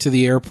they get to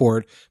the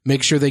airport,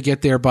 make sure they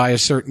get there by a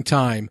certain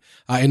time,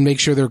 and make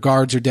sure their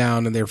guards are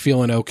down and they're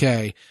feeling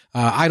okay.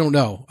 I don't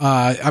know.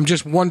 I'm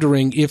just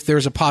wondering if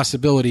there's a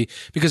possibility,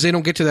 because they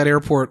don't get to that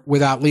airport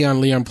without Leon.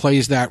 Leon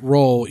plays that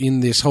role in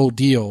this whole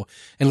deal,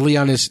 and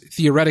Leon is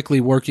theoretically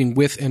working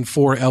with and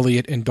for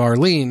Elliot and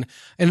Darlene,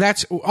 and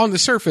that's on the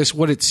surface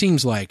what it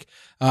seems like.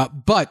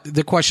 But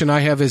the question I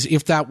have is,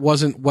 if that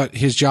wasn't what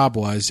his job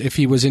was, if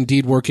he was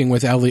indeed working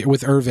with Elliot,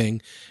 with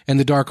Irving and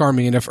the Dark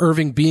Army, and if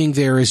Irving being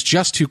there is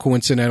just too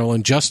coincidental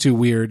and just too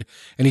weird,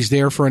 and he's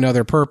there for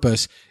another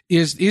purpose,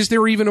 is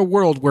there even a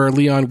world where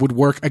Leon would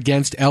work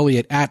against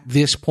Elliot at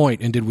this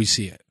point, and did we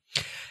see it?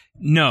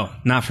 No,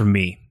 not for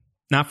me.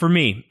 Not for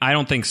me. I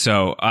don't think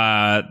so.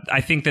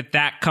 I think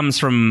that comes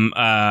from,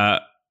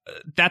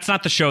 that's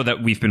not the show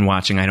that we've been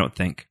watching, I don't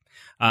think.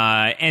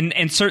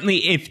 And certainly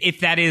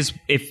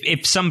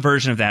if some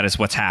version of that is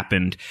what's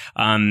happened,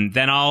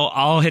 then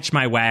I'll hitch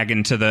my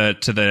wagon to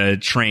the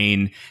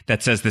train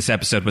that says this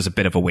episode was a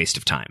bit of a waste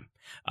of time.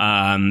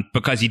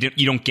 Because you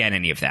don't get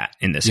any of that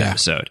in this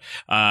episode.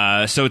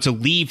 So to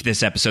leave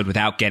this episode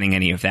without getting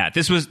any of that,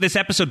 this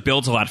episode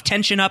builds a lot of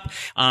tension up,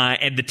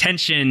 and the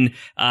tension,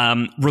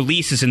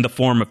 releases in the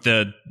form of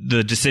the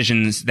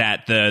decisions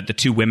that the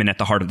two women at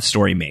the heart of the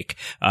story make.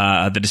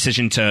 The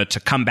decision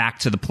to come back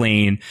to the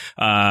plane,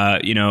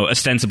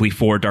 ostensibly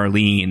for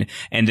Darlene,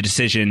 and the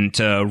decision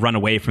to run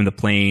away from the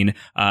plane,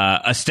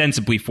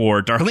 ostensibly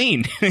for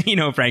Darlene,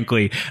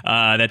 frankly,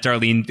 that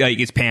Darlene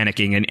is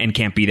panicking and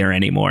can't be there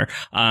anymore.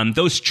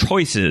 Those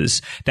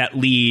choices that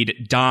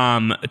lead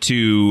Dom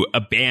to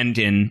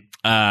abandon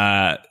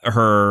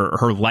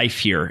her life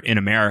here in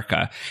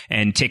America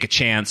and take a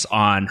chance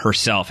on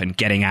herself and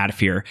getting out of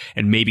here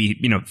and maybe,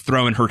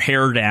 throwing her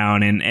hair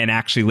down and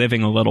actually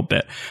living a little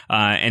bit.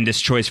 And this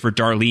choice for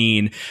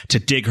Darlene to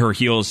dig her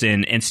heels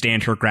in and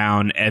stand her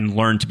ground and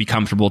learn to be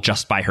comfortable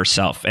just by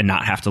herself and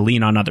not have to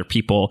lean on other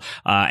people,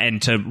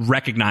 and to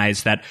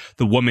recognize that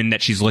the woman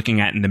that she's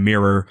looking at in the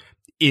mirror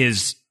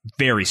is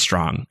very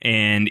strong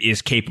and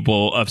is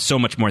capable of so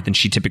much more than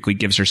she typically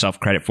gives herself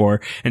credit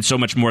for, and so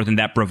much more than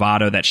that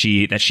bravado that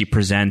she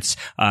presents,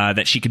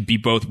 that she could be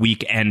both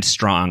weak and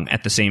strong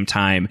at the same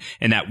time,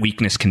 and that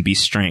weakness can be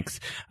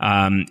strength,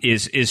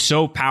 is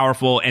so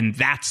powerful. And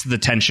that's the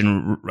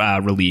tension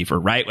reliever,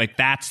 right? Like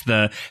that's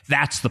the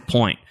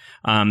point.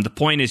 The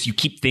point is, you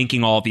keep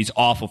thinking all of these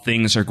awful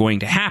things are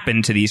going to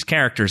happen to these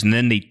characters, and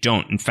then they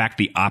don't. In fact,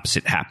 the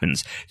opposite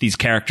happens. These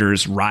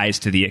characters rise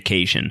to the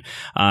occasion.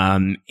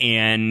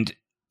 And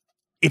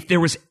if there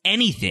was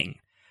anything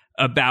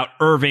about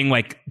Irving,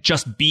 like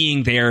just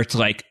being there to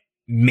like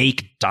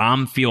make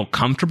Dom feel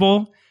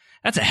comfortable.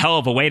 That's a hell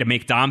of a way to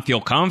make Dom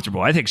feel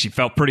comfortable. I think she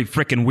felt pretty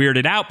freaking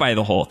weirded out by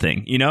the whole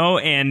thing, you know?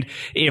 And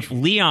if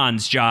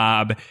Leon's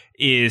job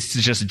is to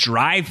just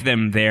drive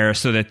them there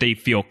so that they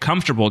feel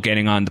comfortable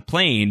getting on the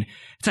plane,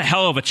 it's a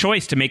hell of a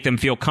choice to make them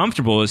feel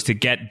comfortable, is to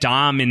get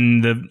Dom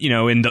in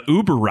the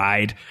Uber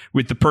ride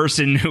with the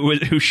person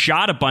who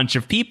shot a bunch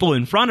of people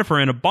in front of her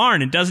in a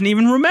barn and doesn't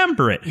even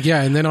remember it.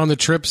 Yeah, and then on the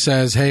trip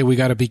says, hey, we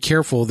got to be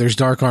careful. There's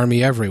Dark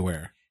Army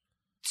everywhere.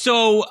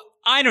 So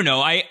I don't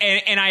know.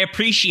 I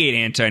appreciate,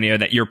 Antonio,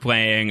 that you're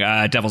playing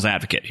devil's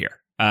advocate here.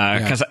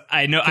 Because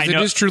I know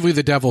it is truly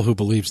the devil who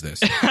believes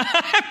this. I'm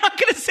not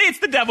going to say it's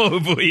the devil who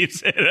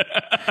believes it.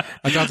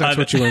 I thought that's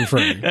what you were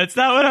inferring. That's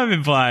not what I'm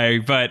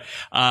implying, but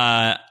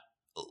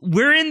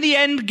we're in the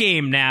end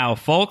game now,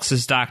 folks,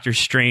 as Doctor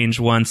Strange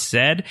once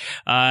said,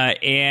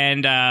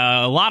 and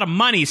a lot of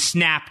money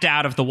snapped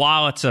out of the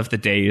wallets of the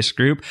Deus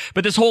group,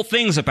 but this whole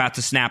thing's about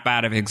to snap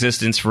out of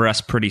existence for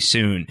us pretty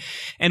soon.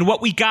 And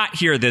what we got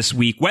here this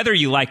week, whether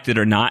you liked it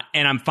or not,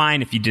 and I'm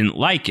fine if you didn't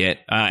like it,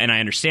 and I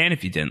understand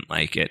if you didn't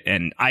like it,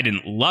 and I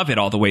didn't love it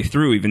all the way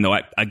through, even though,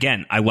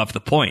 I love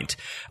the point.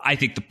 I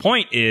think the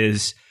point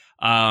is,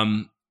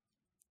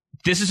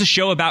 this is a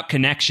show about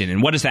connection,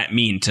 and what does that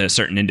mean to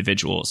certain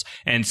individuals?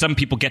 And some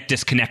people get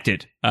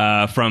disconnected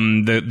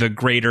from the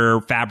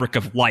greater fabric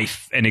of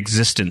life and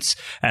existence,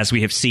 as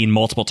we have seen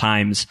multiple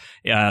times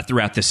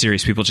throughout this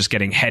series. People just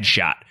getting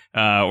headshot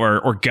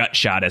or gut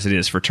shot, as it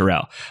is for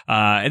Tyrell,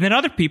 and then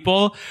other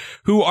people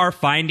who are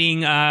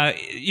finding,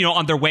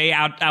 on their way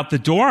out the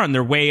door, on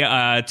their way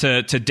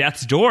to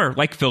death's door,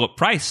 like Philip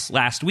Price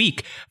last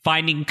week,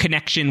 finding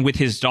connection with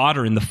his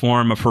daughter in the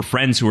form of her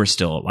friends who are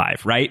still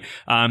alive, right?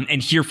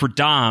 And here for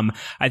Dom,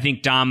 I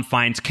think Dom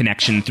finds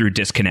connection through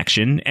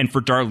disconnection, and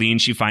for Darlene,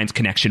 she finds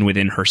connection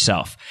within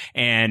herself,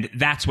 and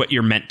that's what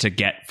you're meant to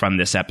get from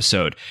this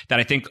episode. That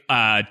I think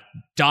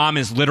Dom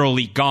is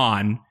literally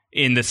gone,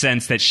 in the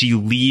sense that she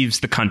leaves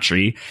the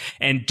country,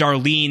 and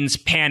Darlene's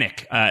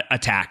panic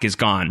attack is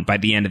gone by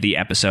the end of the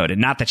episode. And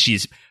not that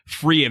she's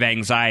free of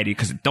anxiety,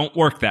 because it don't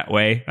work that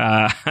way,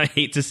 I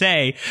hate to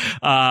say,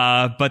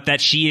 but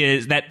that she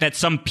is, that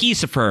some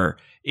piece of her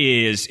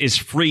is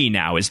free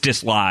now, is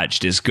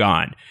dislodged, is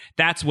gone.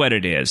 That's what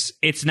it is.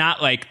 It's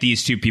not like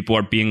these two people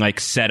are being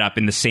like set up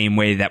in the same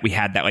way that we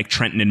had that like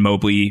Trenton and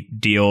Mobley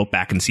deal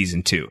back in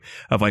season 2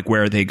 of like,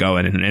 where are they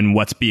going and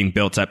what's being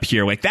built up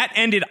here. Like, that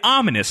ended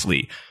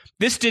ominously.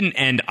 This didn't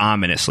end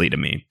ominously to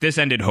me. This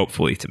ended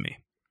hopefully to me.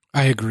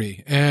 I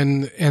agree.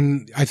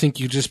 And I think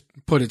you just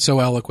put it so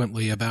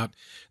eloquently about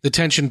the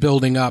tension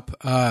building up,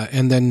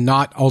 and then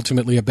not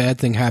ultimately a bad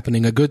thing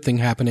happening, a good thing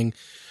happening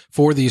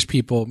for these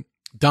people.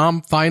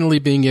 Dom finally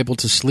being able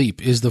to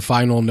sleep is the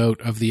final note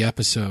of the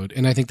episode.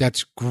 And I think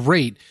that's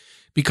great,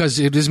 because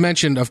it is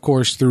mentioned, of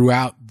course,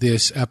 throughout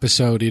this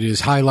episode. It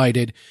is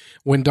highlighted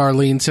when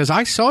Darlene says,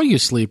 I saw you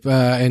sleep.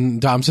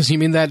 And Dom says, you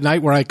mean that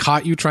night where I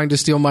caught you trying to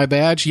steal my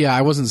badge? Yeah,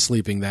 I wasn't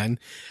sleeping then.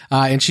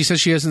 And she says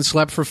she hasn't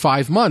slept for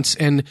 5 months.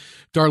 And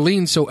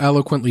Darlene so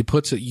eloquently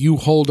puts it, you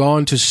hold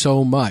on to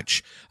so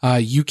much.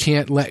 You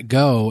can't let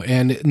go.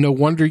 And no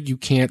wonder you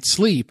can't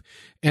sleep.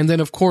 And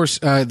then, of course,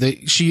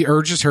 she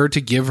urges her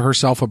to give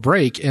herself a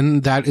break.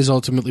 And that is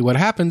ultimately what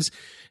happens.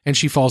 And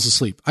she falls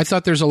asleep. I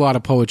thought there's a lot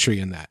of poetry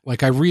in that.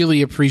 Like, I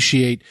really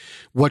appreciate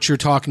what you're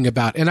talking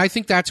about. And I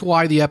think that's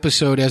why the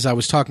episode, as I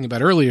was talking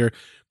about earlier,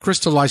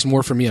 crystallized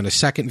more for me on a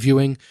second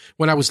viewing,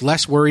 when I was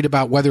less worried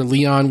about whether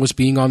Leon was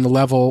being on the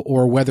level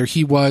or whether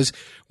he was,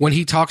 when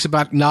he talks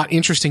about not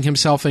interesting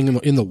himself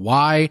in the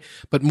why,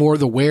 but more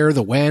the where,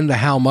 the when, the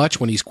how much,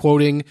 when he's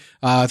quoting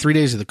 3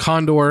 Days of the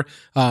Condor.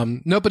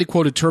 Nobody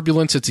quoted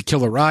Turbulence, It's a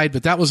Killer Ride,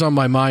 but that was on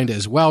my mind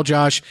as well,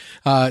 Josh.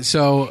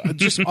 So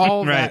just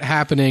all right. That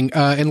happening,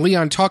 and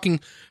Leon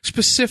talking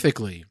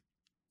specifically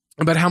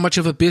about how much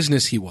of a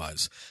business he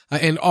was,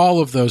 and all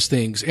of those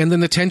things. And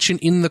then the tension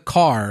in the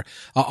car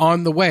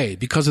on the way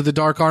because of the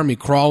Dark Army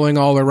crawling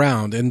all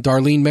around. And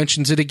Darlene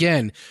mentions it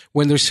again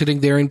when they're sitting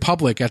there in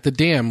public at the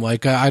dam,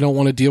 like, I don't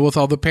want to deal with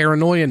all the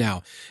paranoia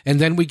now. And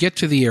then we get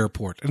to the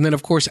airport. And then,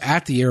 of course,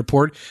 at the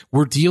airport,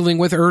 we're dealing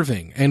with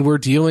Irving, and we're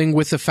dealing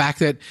with the fact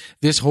that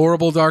this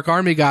horrible Dark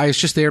Army guy is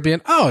just there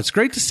being, oh, it's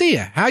great to see you.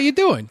 How you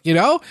doing? You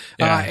know,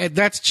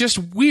 that's just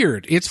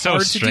weird. It's so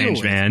hard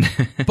strange, to deal with.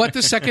 Man. But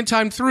the second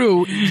time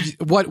through,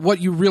 what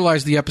you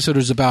realize the episode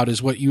is about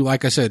is what you,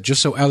 like I said,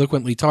 just so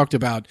eloquently talked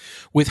about,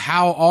 with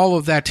how all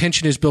of that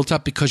tension is built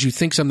up because you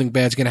think something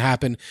bad's going to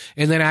happen,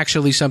 and then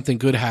actually something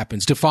good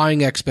happens,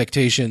 defying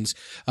expectations.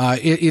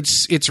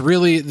 It's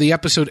really, the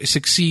episode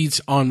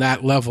succeeds on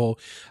that level.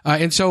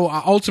 And so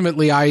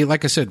ultimately, I,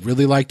 like I said,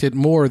 really liked it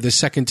more the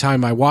second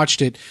time I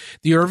watched it.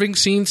 The Irving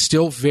scene,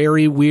 still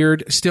very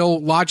weird,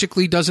 still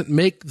logically doesn't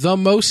make the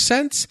most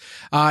sense.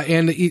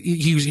 And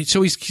he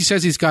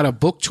says he's got a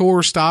book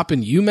tour stop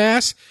in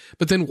UMass,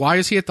 but then why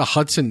is he at the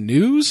Hudson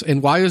News?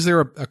 And why is there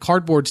a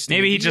cardboard stand?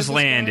 Maybe he just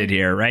landed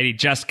here, right? He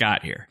just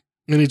got here.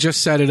 And he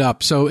just set it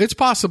up. So it's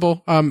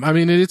possible. I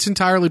mean, it's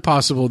entirely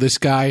possible. This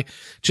guy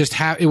just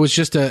it was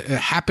just it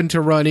happened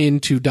to run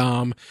into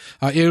Dom.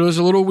 It was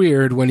a little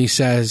weird when he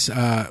says,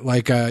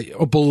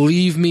 oh,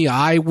 believe me,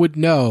 I would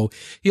know.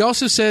 He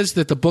also says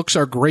that the books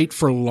are great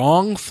for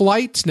long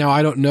flights. Now,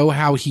 I don't know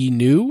how he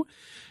knew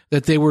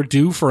that they were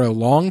due for a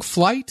long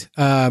flight.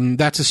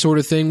 That's a sort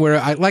of thing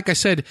where like I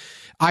said,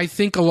 I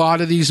think a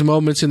lot of these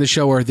moments in the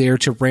show are there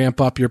to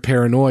ramp up your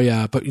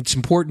paranoia, but it's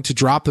important to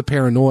drop the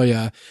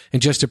paranoia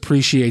and just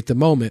appreciate the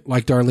moment,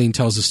 like Darlene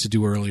tells us to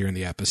do earlier in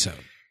the episode.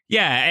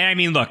 Yeah, and I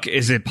mean, look,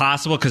 is it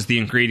possible because the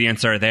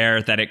ingredients are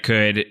there that it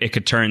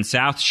could turn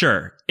south?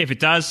 Sure. If it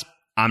does,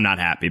 I'm not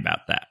happy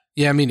about that.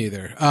 Yeah, me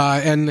neither.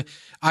 And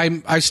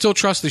I still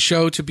trust the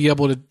show to be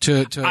able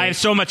to I have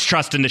so much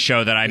trust in the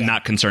show that I'm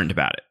not concerned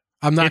about it.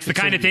 I'm not. It's the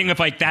kind of thing of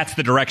like that's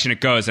the direction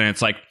it goes, and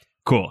it's like,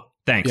 cool,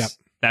 thanks. Yep.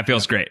 That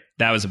feels great.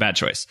 That was a bad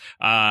choice.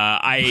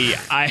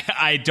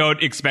 I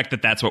don't expect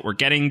that that's what we're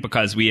getting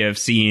because we have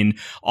seen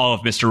all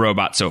of Mr.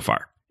 Robot so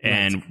far.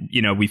 And,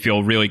 we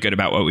feel really good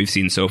about what we've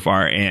seen so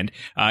far. And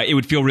it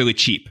would feel really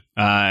cheap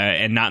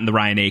and not in the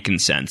Ryan Aiken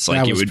sense.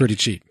 Like that was pretty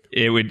cheap.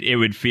 It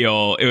would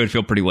feel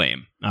pretty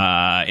lame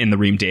in the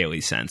Ream Daily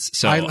sense.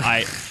 So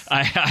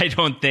I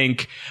don't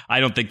think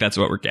that's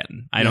what we're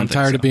getting. I'm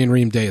tired of being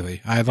Ream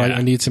Daily.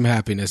 I need some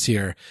happiness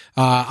here.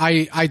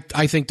 I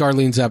think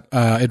Darlene's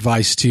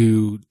advice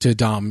to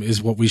Dom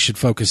is what we should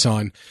focus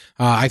on.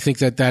 I think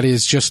that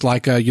is just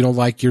like you don't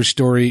like your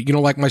story, you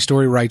don't like my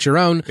story, write your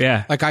own.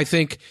 Yeah. Like I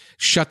think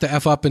shut the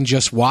F up and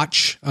just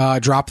watch.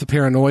 Drop the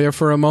paranoia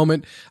for a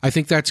moment. I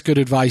think that's good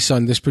advice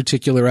on this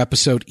particular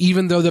episode,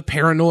 even though the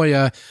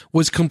paranoia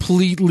was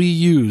completely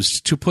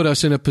used to put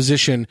us in a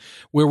position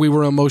where we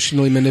were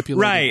emotionally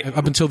manipulated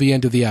up until the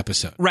end of the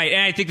episode. Right.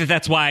 And I think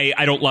that's why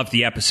I don't love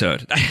the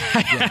episode.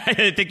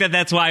 I think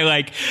that's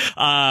why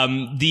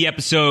the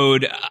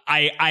episode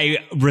I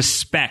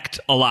respect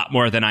a lot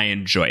more than I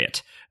enjoy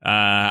it.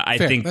 I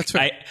think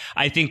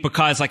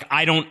because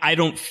I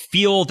don't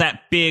feel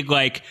that big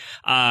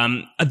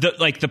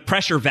the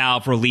pressure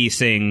valve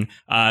releasing,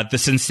 the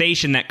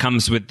sensation that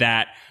comes with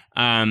that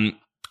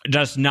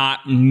does not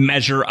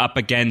measure up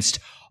against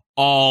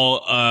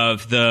all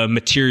of the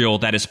material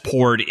that is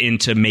poured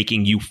into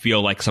making you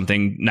feel like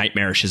something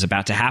nightmarish is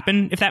about to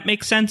happen, if that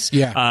makes sense.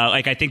 Yeah.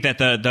 I think that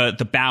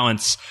the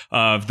balance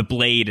of the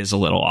blade is a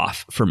little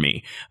off for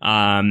me.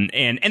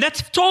 And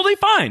that's totally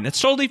fine. That's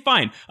totally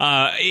fine.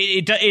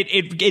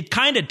 It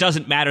kind of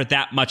doesn't matter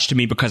that much to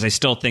me because I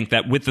still think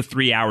that with the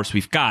 3 hours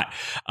we've got,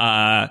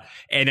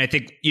 and I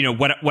think,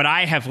 what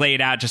I have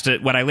laid out,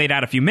 what I laid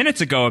out a few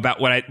minutes ago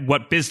about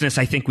what business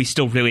I think we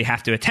still really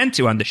have to attend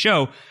to on the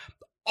show,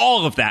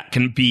 all of that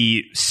can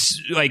be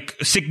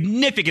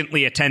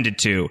significantly attended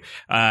to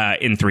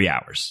in 3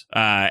 hours.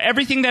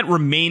 Everything that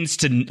remains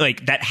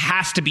that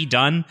has to be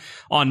done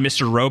on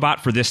Mr.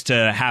 Robot for this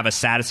to have a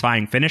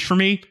satisfying finish for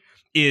me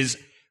is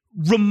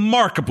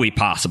remarkably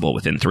possible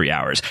within 3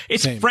 hours.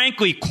 It's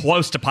frankly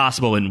close to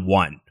possible in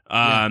one.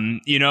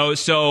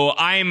 So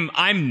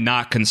I'm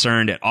not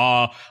concerned at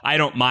all. I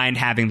don't mind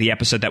having the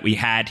episode that we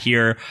had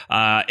here.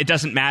 It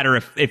doesn't matter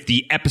if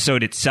the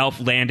episode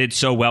itself landed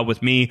so well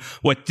with me.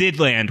 What did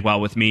land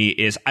well with me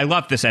is I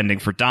love this ending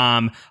for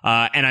Dom,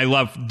 and I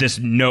love this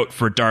note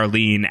for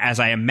Darlene, as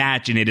I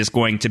imagine it is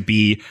going to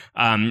be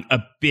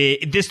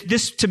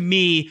this to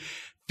me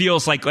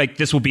feels like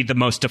this will be the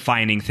most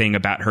defining thing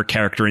about her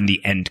character in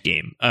the end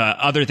game,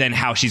 other than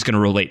how she's going to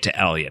relate to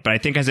Elliot. But I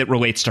think as it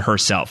relates to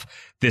herself,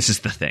 this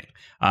is the thing.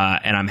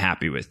 And I'm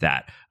happy with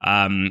that.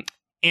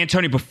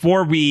 Antonio,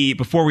 before we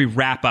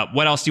wrap up,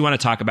 what else do you want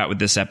to talk about with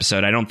this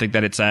episode? I don't think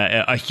that it's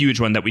a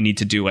huge one that we need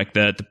to do like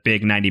the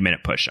big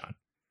 90-minute push on.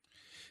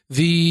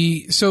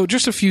 So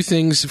just a few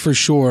things for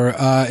sure.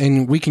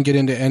 And we can get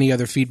into any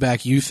other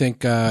feedback you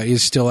think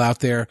is still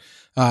out there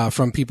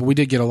from people. We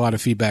did get a lot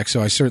of feedback,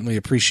 so I certainly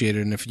appreciate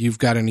it. And if you've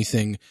got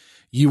anything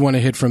you want to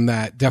hit from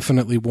that,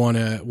 definitely want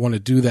to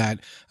do that.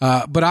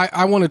 But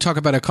I want to talk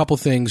about a couple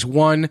things.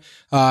 One,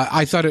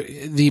 I thought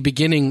the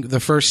beginning,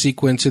 the first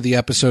sequence of the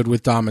episode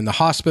with Dom in the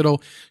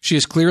hospital, she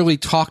has clearly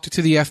talked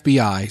to the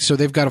FBI. So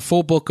they've got a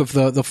full book of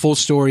the full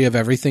story of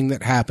everything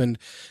that happened.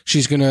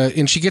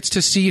 And she gets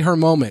to see her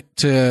moment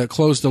to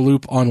close the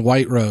loop on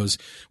White Rose,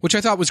 which I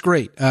thought was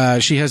great.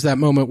 She has that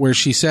moment where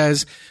she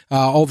says,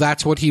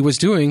 that's what he was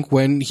doing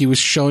when he was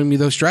showing me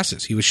those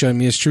dresses. He was showing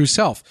me his true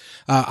self.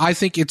 I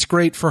think it's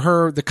great for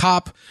her, the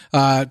cop,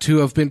 to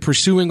have been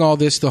pursuing all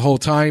this the whole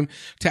time,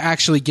 to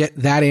actually get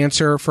that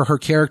answer, for her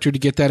character to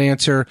get that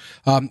answer.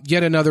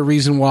 Yet another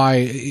reason why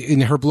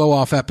in her blow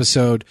off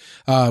episode,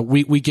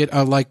 we get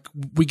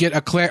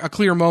a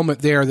clear moment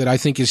there that I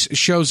think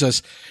shows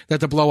us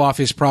that the blow off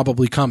is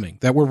probably coming,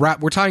 that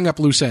we're tying up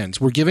loose ends.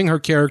 We're giving her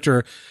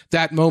character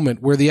that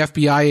moment where the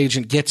FBI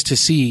agent gets to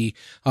see,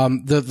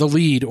 the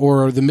lead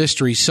or the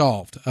mystery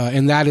solved.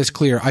 And that is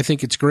clear. I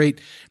think it's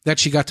great that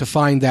she got to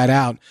find that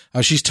out.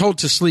 She's told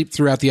to sleep loop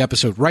throughout the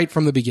episode, right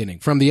from the beginning,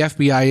 from the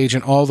FBI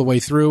agent all the way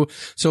through.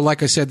 So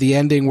like I said, the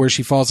ending where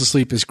she falls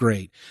asleep is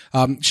great.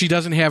 She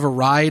doesn't have a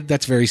ride.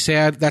 That's very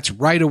sad. That's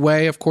right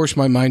away. Of course,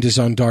 my mind is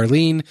on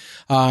Darlene.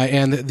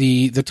 And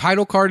the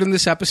title card in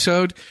this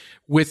episode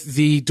with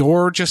the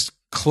door just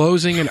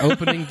closing and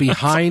opening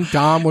behind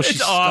Dom while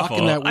she's stuck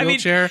in that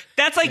wheelchair. I mean,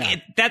 that's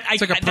like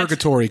it's like a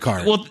purgatory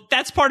card. Well,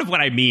 that's part of what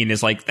I mean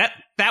is like that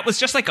was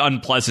just like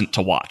unpleasant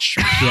to watch.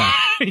 Yeah.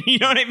 You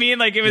know what I mean?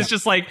 Like it was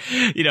just like,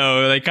 you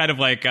know, like kind of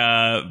like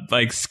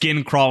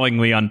skin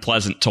crawlingly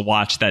unpleasant to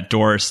watch that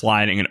door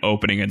sliding and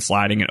opening and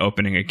sliding and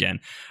opening again.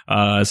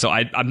 So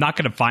I'm not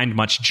going to find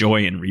much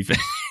joy in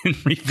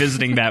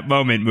revisiting that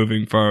moment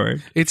moving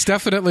forward. It's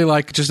definitely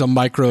like just a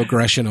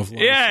microaggression of life.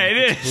 Yeah,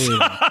 it is.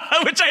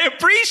 Which I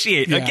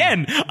appreciate. Yeah.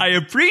 Again, I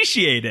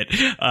appreciate it.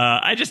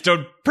 I just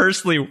don't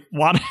personally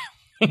want to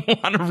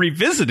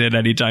revisit it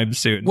anytime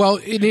soon. Well,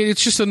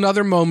 it's just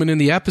another moment in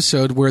the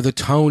episode where the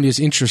tone is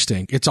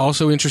interesting. It's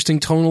also interesting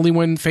tonally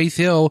when Faith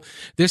Hill,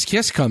 this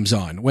kiss comes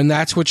on, when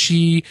that's what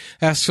she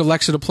asks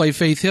Alexa to play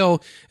Faith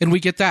Hill, and we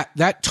get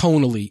that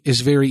tonally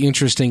is very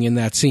interesting in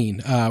that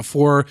scene,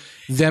 for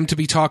them to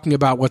be talking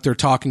about what they're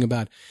talking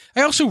about.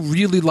 I also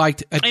really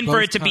liked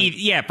for it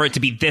to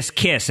be this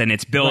kiss and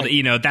it's built, right.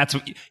 You know, that's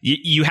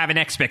you have an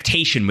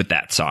expectation with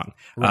that song.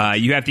 Right.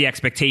 You have the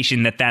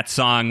expectation that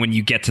song, when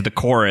you get to the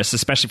chorus,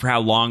 especially for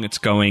how long it's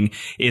going,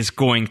 is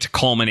going to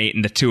culminate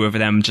in the two of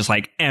them just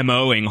like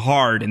MOing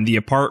hard in the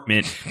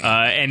apartment.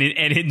 And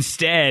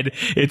instead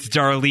it's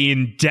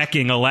Darlene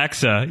decking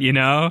Alexa, you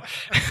know?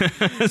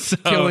 So,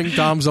 killing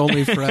Dom's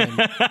only friend.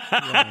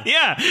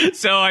 Yeah.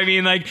 So, I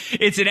mean, like,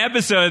 it's an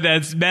episode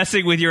that's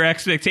messing with your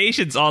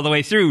expectations all the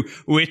way through,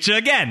 which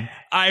again,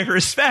 I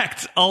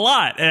respect a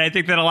lot. And I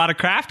think that a lot of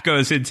craft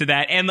goes into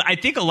that. And I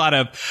think a lot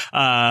of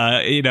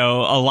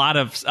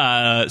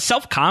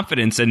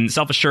self-confidence and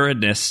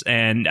self-assuredness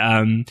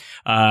and,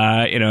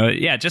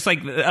 just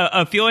like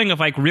a feeling of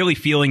like really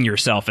feeling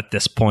yourself at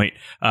this point,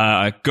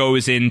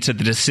 goes into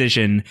the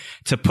decision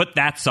to put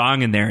that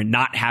song in there and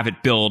not have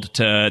it build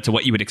to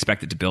what you would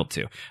expect it to build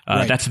to.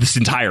 Right. That's this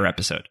entire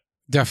episode.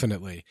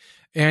 Definitely.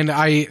 And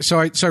I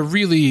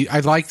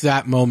like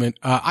that moment.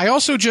 I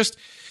also just,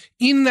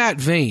 in that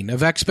vein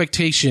of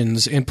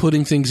expectations and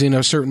putting things in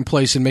a certain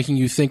place and making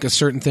you think a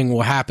certain thing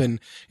will happen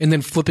and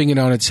then flipping it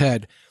on its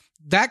head,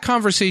 that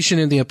conversation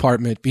in the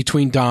apartment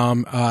between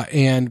Dom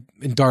and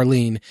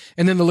Darlene,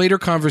 and then the later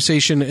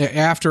conversation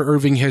after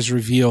Irving has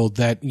revealed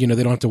that, you know,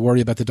 they don't have to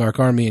worry about the Dark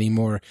Army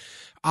anymore.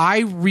 I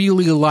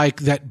really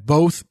like that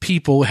both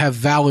people have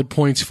valid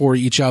points for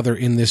each other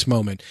in this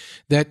moment.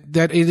 That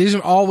it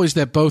isn't always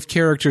that both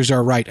characters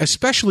are right,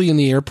 especially in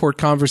the airport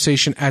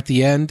conversation at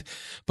the end.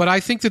 But I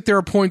think that there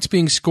are points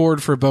being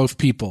scored for both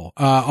people,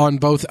 on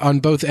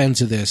both ends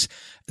of this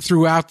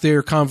throughout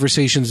their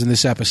conversations in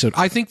this episode.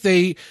 I think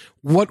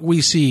what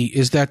we see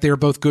is that they're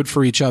both good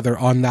for each other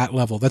on that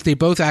level, that they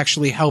both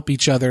actually help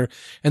each other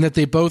and that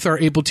they both are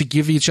able to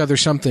give each other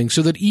something,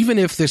 so that even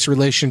if this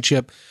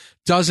relationship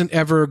doesn't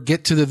ever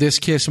get to this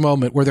kiss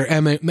moment where they're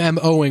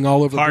MOing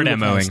all over hard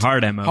Budapest.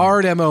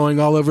 Hard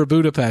MOing all over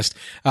Budapest,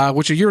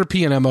 which a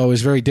European MO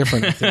is very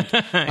different, I think.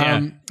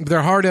 Yeah.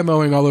 They're hard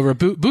MOing all over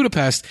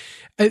Budapest.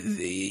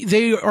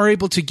 They are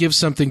able to give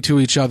something to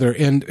each other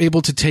and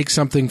able to take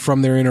something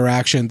from their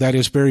interaction that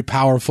is very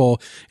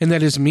powerful and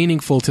that is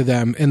meaningful to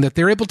them, and that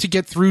they're able to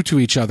get through to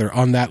each other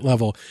on that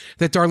level.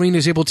 That Darlene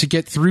is able to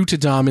get through to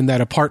Dom in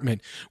that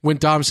apartment when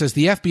Dom says,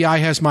 "The FBI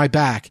has my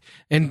back,"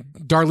 and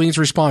Darlene's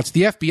response,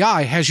 "The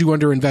FBI has you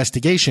under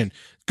investigation."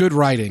 Good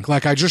writing.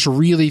 Like, I just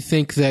really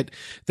think that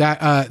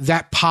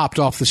popped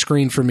off the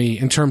screen for me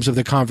in terms of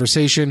the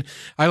conversation.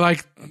 I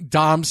like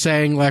Dom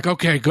saying, like,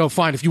 "Okay, go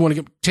fine. If you want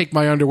to take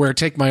my underwear,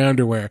 take my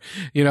underwear."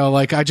 You know,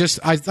 like, I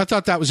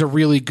thought that was a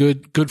really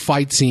good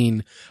fight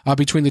scene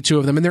between the two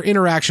of them, and their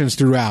interactions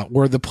throughout,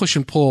 where the push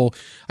and pull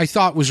I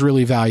thought was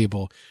really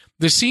valuable.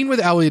 The scene with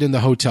Elliot in the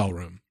hotel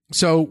room.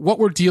 So what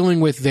we're dealing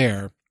with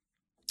there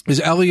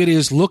is Elliot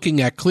is looking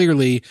at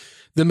clearly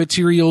the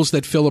materials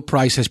that Philip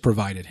Price has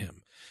provided him.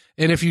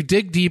 And if you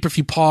dig deep, if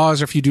you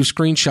pause, or if you do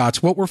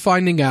screenshots, what we're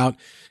finding out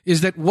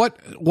is that what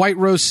White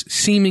Rose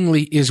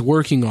seemingly is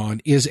working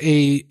on is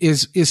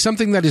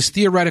something that is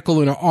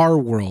theoretical in our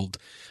world,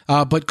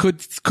 but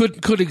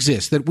could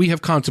exist, that we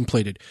have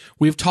contemplated.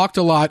 We've talked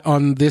a lot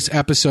on this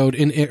episode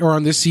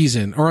on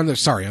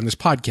this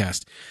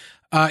podcast,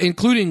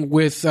 including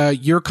with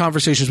your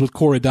conversations with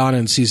Cora Donna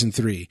in season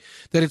 3,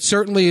 that it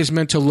certainly is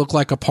meant to look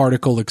like a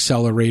particle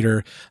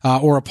accelerator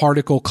or a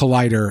particle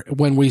collider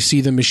when we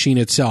see the machine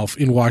itself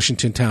in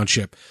Washington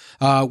Township.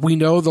 We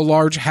know the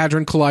Large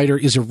Hadron Collider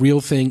is a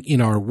real thing in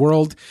our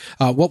world.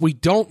 What we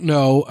don't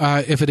know,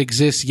 if it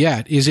exists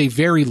yet, is a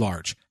very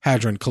large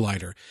Hadron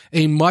Collider.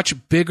 A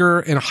much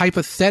bigger and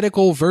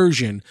hypothetical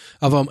version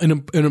of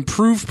an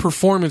improved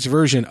performance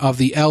version of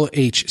the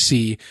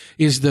LHC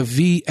is the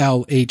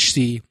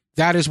VLHC.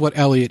 That is what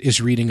Elliot is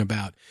reading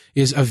about,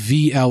 is a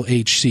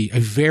VLHC,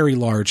 a very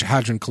large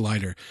hadron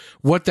collider.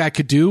 What that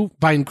could do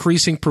by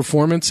increasing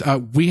performance,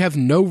 we have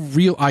no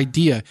real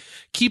idea.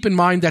 Keep in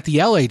mind that the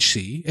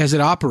LHC, as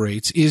it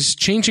operates, is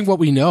changing what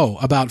we know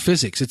about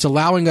physics. It's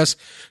allowing us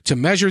to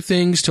measure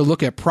things, to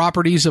look at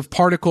properties of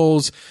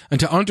particles, and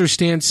to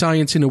understand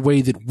science in a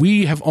way that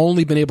we have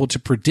only been able to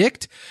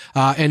predict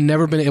and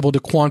never been able to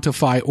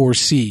quantify or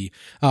see.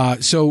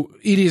 So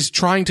it is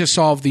trying to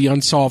solve the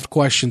unsolved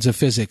questions of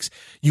physics.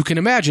 You can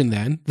imagine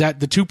then that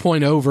the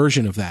 2.0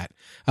 version of that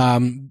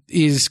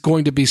is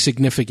going to be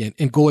significant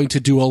and going to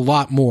do a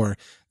lot more.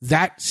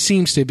 That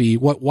seems to be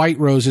what White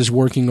Rose is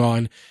working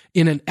on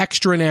in an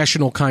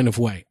extra-national kind of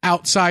way,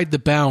 outside the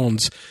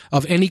bounds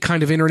of any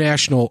kind of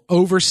international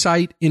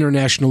oversight,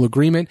 international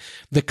agreement,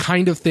 the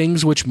kind of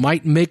things which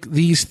might make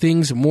these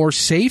things more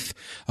safe.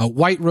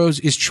 White Rose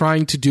is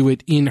trying to do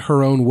it in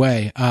her own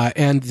way,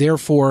 and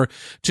therefore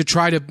to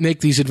try to make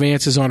these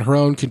advances on her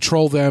own,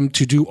 control them,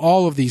 to do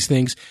all of these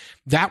things.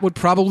 That would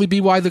probably be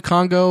why the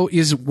Congo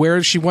is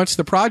where she wants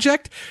the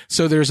project.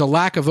 So there's a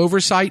lack of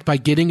oversight by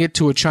getting it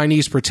to a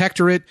Chinese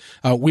protectorate.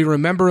 We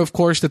remember, of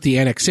course, that the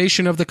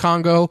annexation of the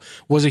Congo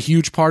was a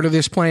huge part of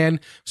this plan.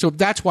 So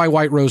that's why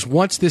White Rose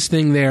wants this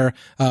thing there.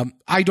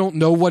 I don't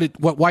know what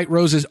White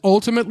Rose is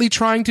ultimately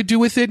trying to do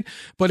with it,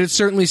 but it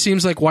certainly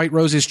seems like White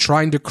Rose is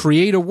trying to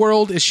create a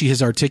world, as she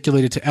has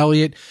articulated to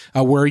Elliot,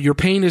 where your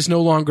pain is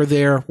no longer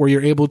there, where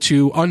you're able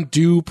to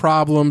undo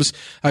problems.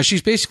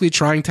 She's basically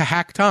trying to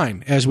hack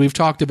time, as we've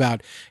talked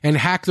about, and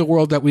hack the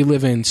world that we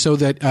live in so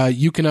that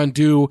you can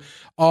undo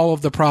all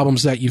of the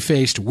problems that you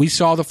faced. We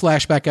saw the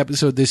flashback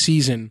episode this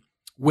season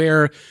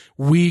where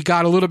we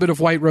got a little bit of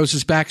White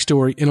Rose's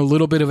backstory and a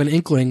little bit of an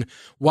inkling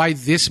why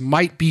this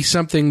might be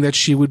something that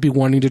she would be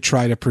wanting to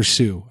try to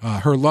pursue.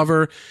 Her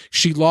lover,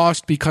 she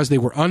lost because they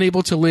were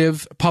unable to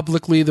live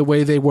publicly the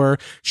way they were.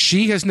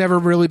 She has never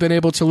really been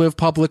able to live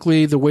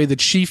publicly the way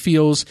that she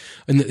feels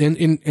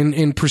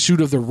in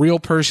pursuit of the real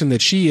person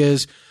that she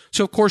is.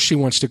 So of course she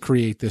wants to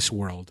create this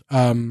world.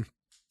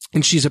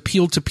 And she's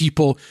appealed to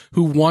people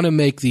who want to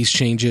make these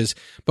changes.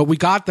 But we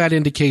got that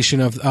indication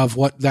of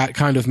what that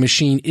kind of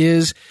machine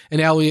is.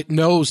 And Elliot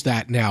knows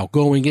that now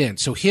going in.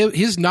 So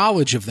his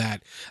knowledge of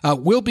that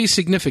will be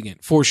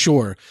significant for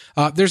sure.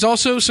 There's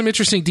also some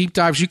interesting deep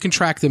dives. You can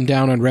track them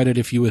down on Reddit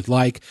if you would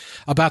like,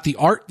 about the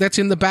art that's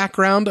in the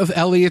background of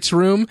Elliot's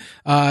room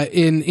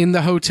in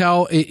the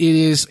hotel. It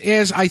is,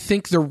 as I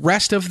think the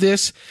rest of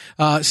this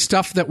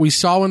stuff that we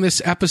saw in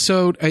this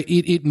episode,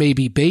 it may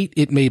be bait,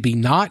 it may be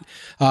not.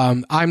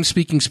 I'm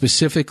speaking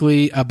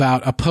specifically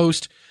about a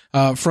post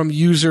from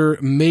user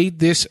made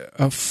this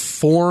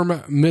form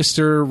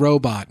Mr.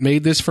 Robot.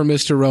 Made this for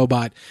Mr.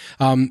 Robot.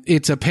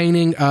 It's a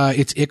painting.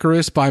 It's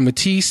Icarus by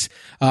Matisse.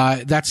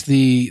 That's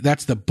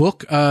the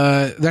book.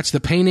 That's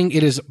the painting.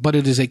 It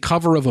is a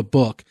cover of a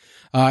book.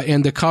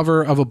 And the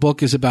cover of a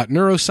book is about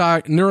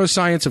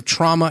neuroscience of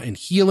trauma and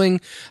healing.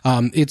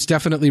 It's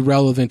definitely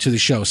relevant to the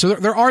show. So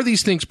there are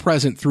these things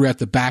present throughout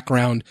the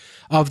background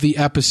of the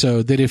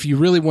episode that if you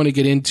really want to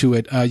get into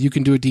it, you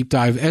can do a deep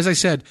dive. As I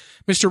said,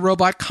 Mr.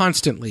 Robot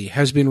constantly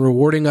has been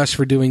rewarding us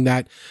for doing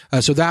that.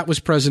 So that was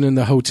present in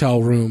the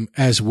hotel room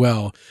as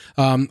well.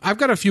 I've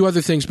got a few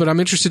other things, but I'm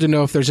interested to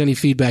know if there's any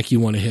feedback you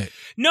want to hit.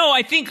 No,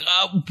 I think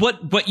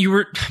what you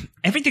were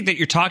everything that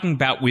you're talking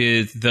about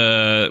with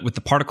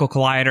the particle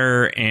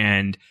collider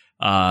and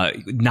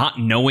not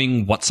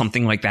knowing what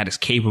something like that is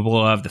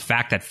capable of, the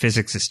fact that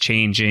physics is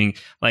changing,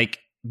 like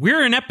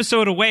we're an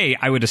episode away,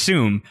 I would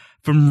assume,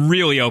 from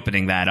really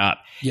opening that up.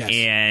 Yes.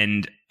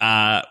 And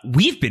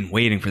we've been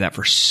waiting for that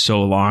for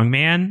so long,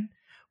 man.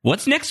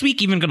 What's next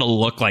week even going to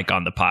look like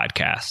on the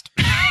podcast?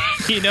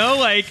 You know,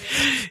 like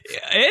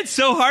it's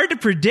so hard to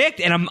predict,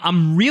 and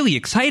I'm really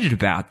excited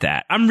about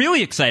that. I'm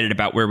really excited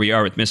about where we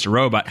are with Mr.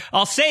 Robot.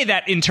 I'll say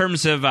that in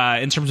terms of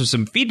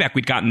some feedback,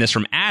 we'd gotten this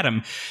from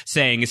Adam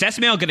saying, "Is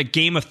SML going to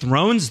Game of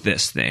Thrones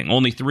this thing?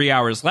 Only 3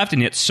 hours left,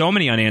 and yet so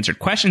many unanswered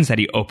questions that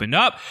he opened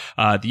up.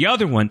 The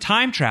other one,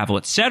 time travel,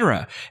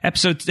 etc.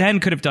 Episode 10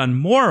 could have done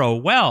more. Oh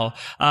well."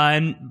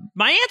 And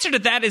my answer to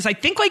that is, I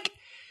think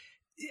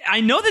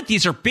I know that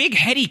these are big,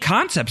 heady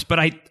concepts, but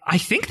I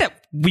think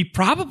that we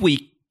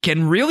probably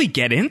can really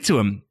get into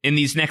them in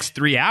these next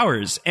 3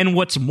 hours. And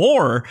what's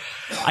more,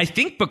 I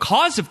think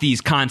because of these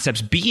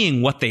concepts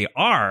being what they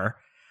are,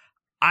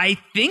 I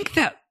think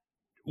that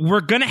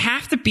we're going to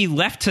have to be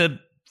left to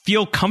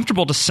feel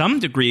comfortable to some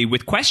degree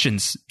with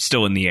questions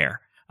still in the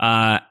air.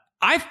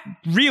 I've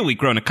really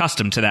grown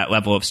accustomed to that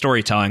level of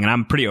storytelling, and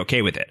I'm pretty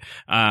okay with it.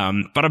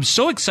 But I'm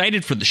so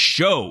excited for the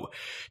show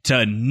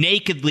to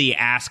nakedly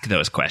ask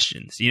those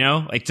questions, you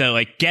know,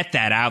 to get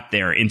that out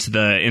there into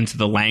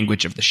the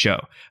language of the show.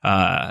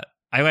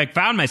 I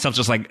found myself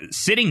just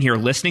sitting here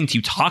listening to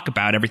you talk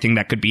about everything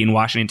that could be in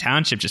Washington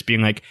Township, just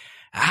being like,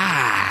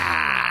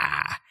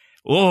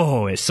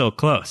 oh, it's so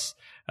close.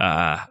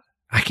 I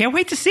I can't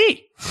wait to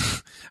see.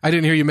 I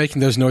didn't hear you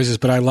making those noises,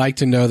 but I like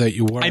to know that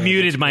you were. I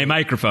muted my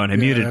microphone. I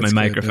muted my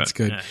microphone. That's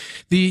good. Yeah.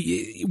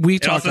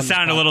 It also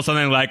sounded a little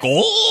something like,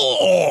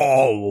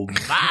 oh,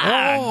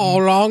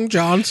 Long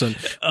Johnson.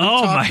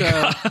 My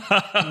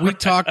God. We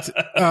talked,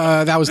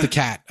 that was the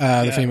cat,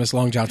 the famous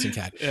Long Johnson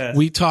cat. Yeah.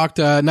 We talked,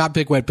 not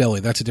Big Wet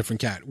Billy. That's a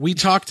different cat. We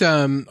talked,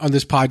 on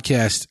this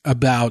podcast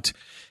about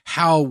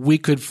how we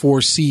could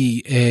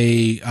foresee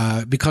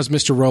because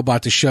Mr.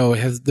 Robot, the show,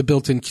 has the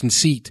built-in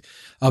conceit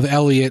of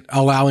Elliot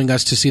allowing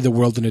us to see the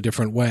world in a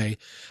different way.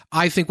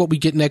 I think what we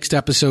get next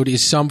episode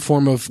is some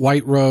form of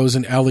White Rose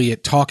and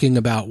Elliot talking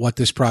about what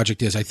this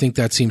project is. I think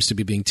that seems to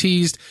be being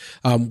teased.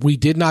 We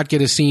did not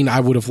get a scene. I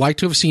would have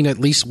liked to have seen at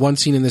least one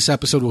scene in this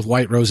episode with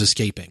White Rose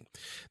escaping.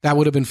 That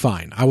would have been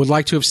fine. I would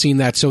like to have seen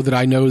that so that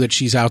I know that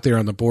she's out there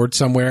on the board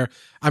somewhere.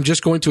 I'm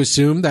just going to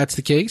assume that's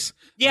the case.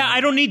 Yeah,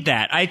 I don't need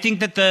that. I think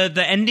that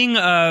the ending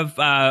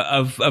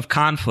of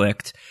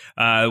Conflict,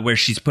 where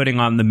she's putting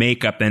on the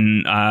makeup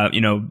and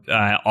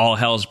all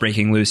hell's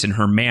breaking loose in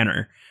her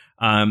manor,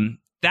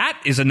 that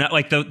is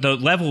like the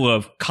level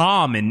of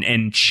calm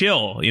and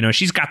chill. You know,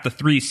 she's got the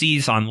 3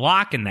 C's on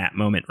lock in that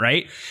moment,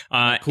 right?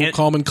 Cool,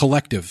 calm, and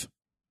collective.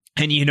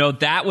 And,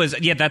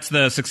 that's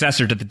the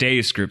successor to the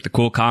Deus Group, the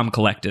Cool Calm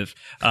Collective.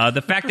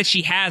 The fact that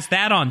she has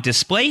that on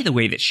display the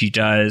way that she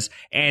does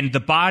and the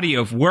body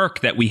of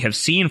work that we have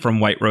seen from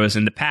White Rose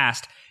in the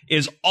past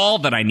is all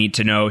that I need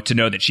to know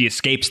that she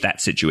escapes that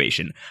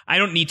situation. I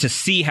don't need to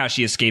see how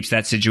she escapes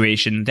that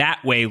situation.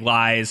 That way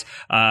lies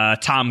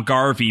Tom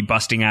Garvey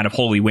busting out of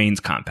Holy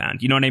Wayne's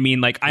compound. You know what I mean?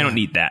 Like, I don't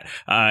need that.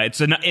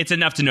 It's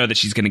enough to know that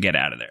she's going to get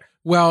out of there.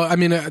 Well, I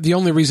mean, the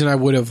only reason I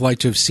would have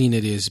liked to have seen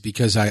it is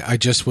because I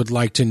just would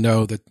like to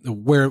know that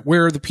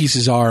where the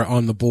pieces are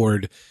on the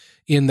board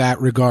in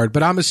that regard.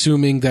 But I'm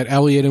assuming that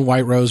Elliot and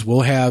White Rose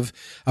will have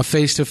a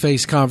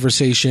face-to-face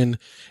conversation.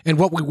 And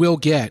what we will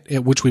get,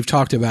 which we've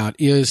talked about,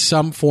 is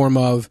some form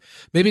of,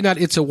 maybe not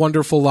It's a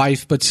Wonderful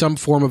Life, but some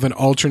form of an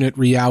alternate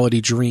reality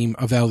dream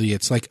of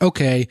Elliot's. Like,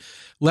 okay,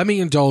 let me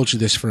indulge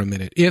this for a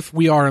minute. If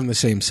we are on the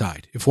same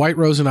side, if White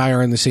Rose and I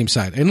are on the same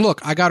side, and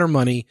look, I got her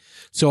money,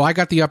 so I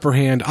got the upper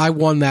hand. I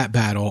won that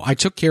battle. I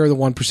took care of the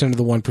 1% of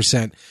the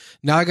 1%.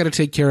 Now I got to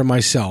take care of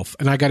myself,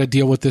 and I got to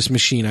deal with this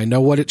machine. I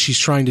know what she's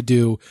trying to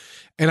do,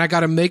 and I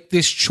got to make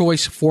this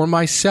choice for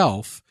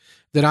myself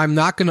that I'm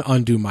not going to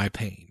undo my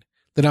pain,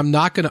 that I'm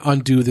not going to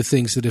undo the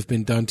things that have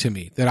been done to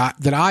me,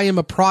 that I am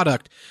a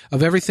product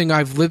of everything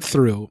I've lived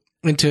through,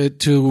 and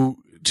to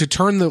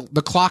turn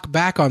the clock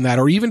back on that,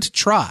 or even to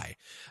try,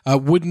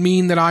 would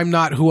mean that I'm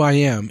not who I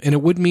am. And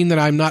it would mean that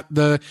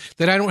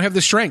that I don't have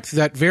the strength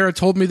that Vera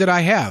told me that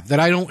I have, that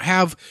I don't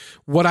have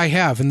what I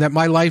have, and that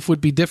my life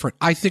would be different.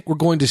 I think we're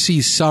going to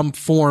see some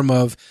form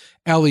of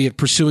Elliot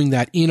pursuing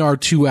that in our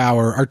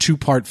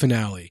 2-part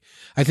finale.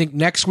 I think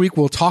next week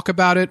we'll talk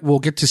about it. We'll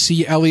get to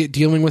see Elliot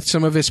dealing with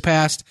some of his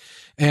past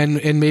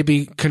and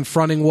maybe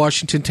confronting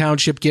Washington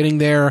Township, getting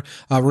there,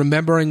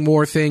 remembering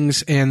more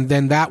things. And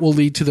then that will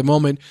lead to the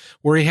moment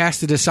where he has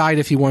to decide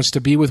if he wants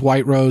to be with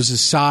White Rose's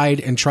side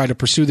and try to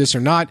pursue this or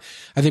not.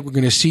 I think we're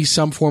going to see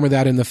some form of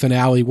that in the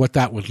finale, what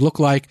that would look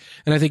like.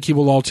 And I think he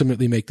will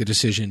ultimately make the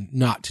decision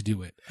not to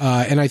do it.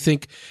 And I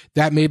think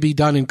that may be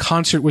done in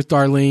concert with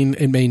Darlene.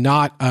 It may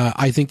not.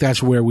 I think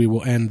that's where we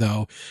will end,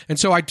 though. And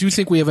so I do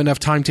think we have enough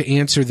time to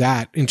answer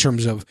that in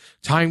terms of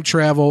time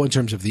travel, in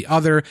terms of the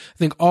other. I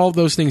think all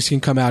those things can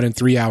come out in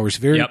 3 hours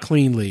very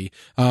cleanly,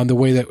 the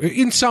way that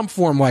in some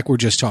form, like we're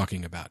just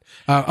talking about.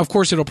 Of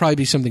course, it'll probably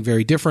be something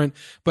very different,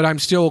 but I'm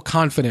still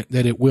confident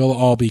that it will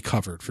all be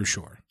covered for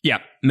sure. Yeah,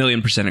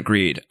 1,000,000%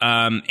 agreed.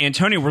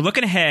 Antonio, we're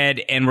looking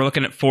ahead and we're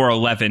looking at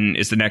 411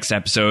 is the next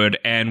episode,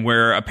 and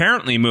we're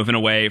apparently moving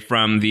away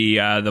from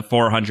the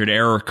 400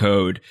 error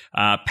code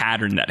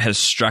pattern that has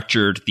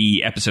structured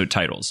the episode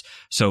titles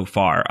so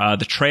far.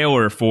 The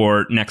trailer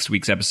for next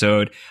week's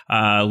episode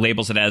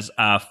labels it as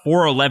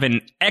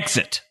 411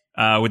 Exit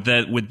with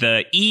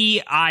the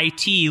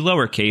EIT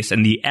lowercase,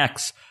 and the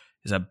X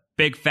is a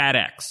big fat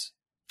X.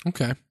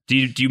 Okay. Do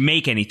you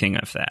make anything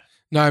of that?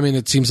 No, I mean,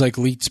 it seems like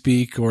leet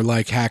speak or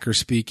like hacker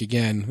speak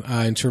again,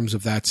 in terms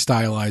of that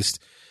stylized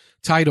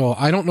title.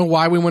 I don't know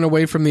why we went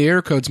away from the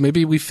error codes.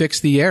 Maybe we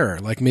fixed the error.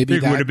 Like maybe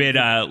it that would have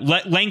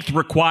been length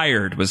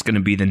required was going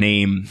to be the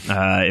name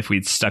if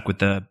we'd stuck with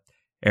the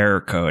error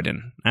code.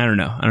 And I don't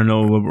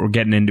know what we're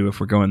getting into if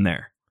we're going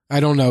there. I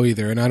don't know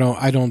either, and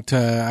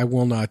I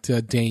will not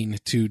deign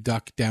to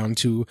duck down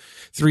to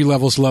 3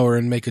 levels lower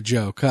and make a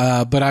joke.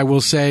 But I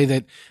will say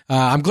that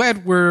I'm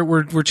glad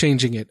we're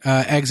changing it.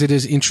 Exit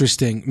is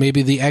interesting.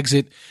 Maybe the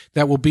exit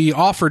that will be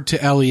offered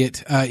to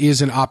Elliot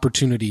is an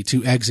opportunity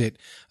to exit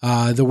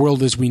the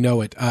world as we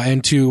know it.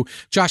 And to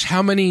Josh,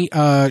 how many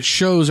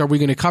shows are we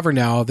going to cover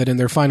now that in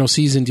their final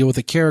season deal with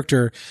a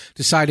character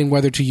deciding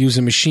whether to use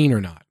a machine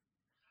or not?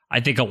 I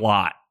think a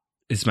lot.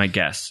 Is my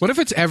guess. What if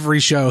it's every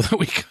show that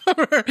we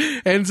cover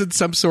ends in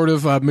some sort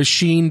of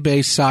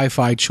machine-based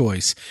sci-fi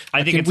choice?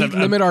 I think Can we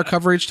limit our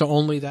coverage to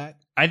only that?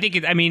 I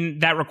think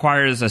that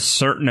requires a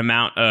certain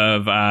amount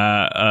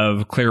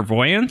of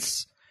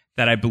clairvoyance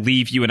that I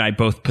believe you and I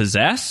both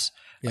possess.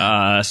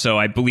 So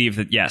I believe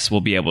that, yes,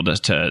 we'll be able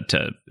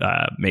to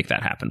make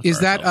that happen. Is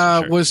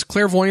that, was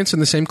Clairvoyance in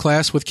the same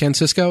class with Ken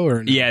Sisko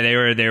or? No? Yeah,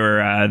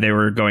 they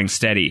were going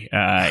steady,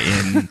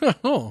 in,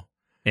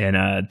 in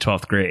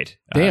 12th grade.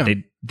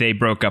 Damn. They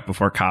broke up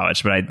before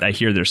college, but I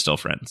hear they're still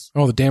friends.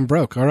 Oh, the damn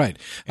broke. All right.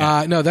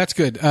 Yeah. No, that's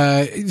good.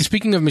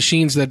 Speaking of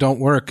machines that don't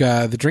work,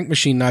 the drink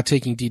machine not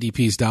taking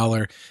DDP's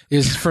dollar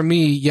is for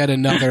me yet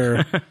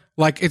another,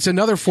 like, it's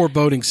another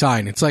foreboding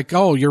sign. It's like,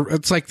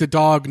 it's like the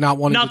dog not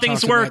wanting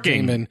Nothing's to talk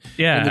working. to Matt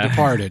Damon in The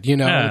Departed. You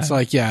know, It's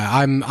like,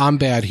 I'm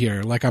bad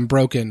here. Like, I'm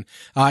broken.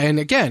 And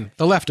again,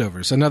 The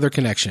Leftovers, another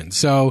connection.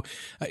 So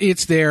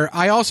it's there.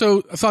 I also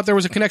thought there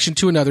was a connection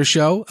to another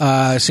show,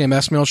 Sam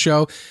Esmail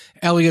show.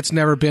 Elliot's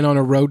never been on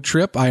a road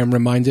trip. I am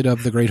reminded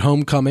of The Great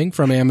Homecoming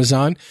from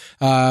Amazon,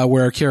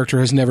 where a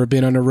character has never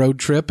been on a road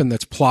trip, and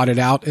that's plotted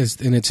out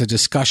and it's a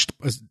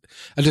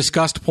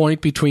discussed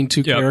point between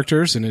two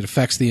characters, and it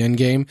affects the end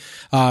game.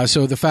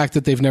 So the fact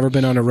that they've never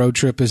been on a road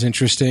trip is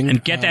interesting.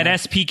 And get that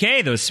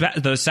SPK,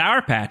 those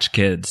Sour Patch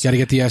Kids. Got to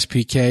get the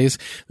SPKs.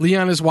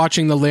 Leon is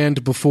watching The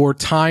Land Before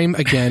Time.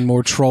 Again,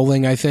 more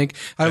trolling, I think.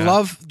 I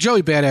love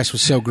Joey Badass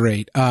was so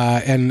great.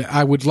 And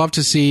I would love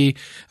to see,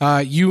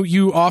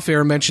 you off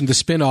air mentioned the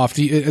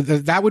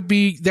spinoff. That would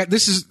be that.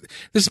 This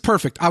is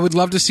perfect. I would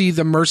love to see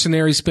the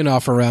mercenary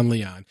spinoff around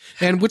Leon,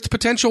 and with the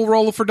potential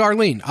role for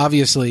Darlene.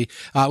 Obviously,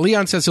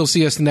 Leon says he'll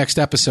see us the next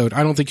episode.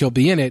 I don't think he'll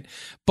be in it,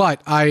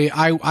 but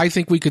I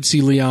think we could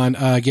see Leon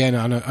again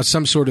on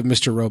some sort of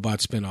Mr. Robot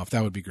spinoff.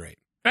 That would be great.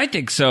 I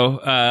think so.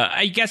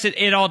 I guess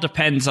it all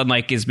depends on,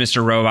 like, is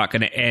Mr. Robot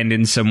going to end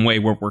in some way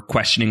where we're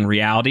questioning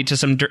reality to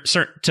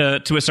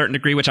to a certain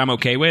degree, which I'm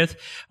okay with.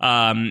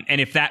 And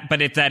if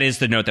that is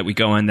the note that we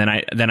go in, then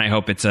I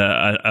hope it's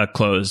a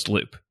closed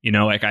loop. You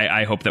know, like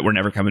I hope that we're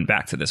never coming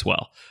back to this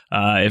well.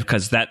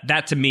 Because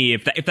that to me,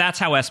 if that's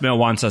how Esmail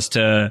wants us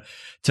to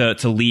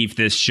leave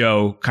this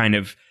show, kind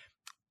of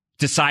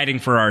deciding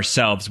for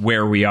ourselves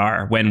where we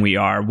are, when we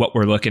are, what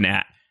we're looking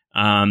at,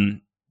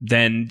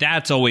 then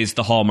that's always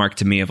the hallmark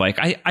to me of, like,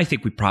 I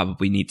think we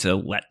probably need to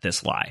let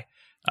this lie.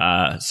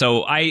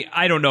 So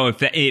I don't know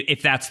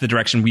if that's the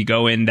direction we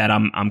go in, that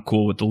I'm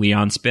cool with the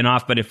Leon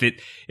spinoff. But if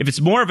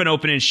it's more of an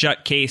open and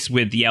shut case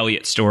with the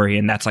Elliot story,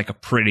 and that's like a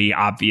pretty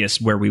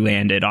obvious where we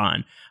landed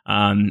on,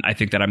 I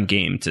think that I'm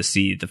game to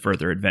see the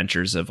further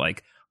adventures of,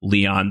 like,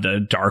 Leon,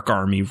 the Dark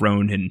Army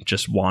Ronin,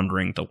 just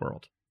wandering the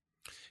world.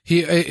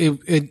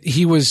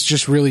 He was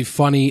just really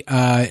funny,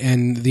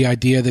 and the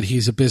idea that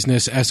he's a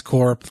business S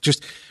corp,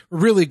 just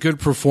really good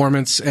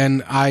performance.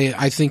 And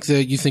I think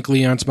that You Think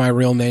Leon's My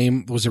Real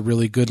Name was a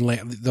really good,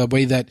 the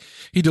way that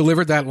he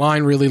delivered that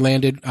line really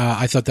landed.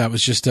 I thought that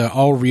was just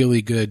all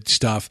really good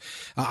stuff.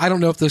 I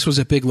don't know if this was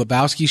a Big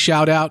Lebowski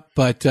shout out,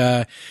 but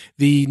the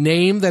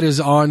name that is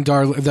on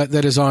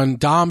that is on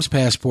Dom's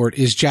passport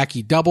is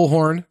Jackie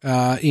Doublehorn.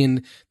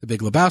 In The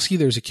Big Lebowski,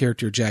 there's a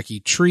character, Jackie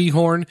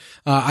Treehorn.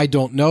 I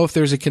don't know if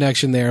there's a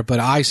connection there, but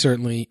I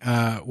certainly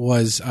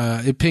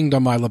it pinged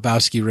on my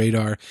Lebowski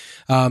radar.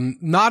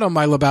 Not on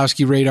my Lebowski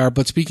radar,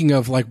 but speaking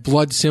of, like,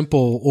 Blood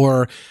Simple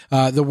or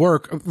the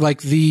work,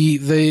 like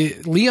the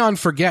Leon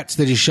forgets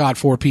that he shot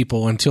 4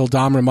 people until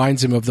Dom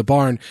reminds him of the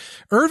barn.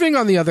 Irving,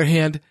 on the other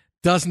hand,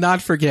 does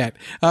not forget.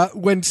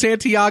 When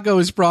Santiago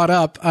is brought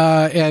up,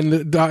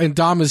 and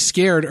Dom is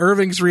scared,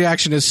 Irving's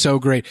reaction is so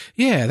great.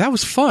 Yeah, that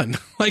was fun.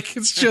 Like,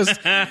 it's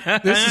just,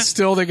 this is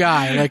still the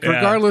guy. Like,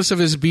 regardless of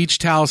his beach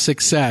towel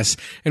success,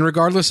 and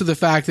regardless of the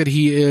fact that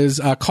he is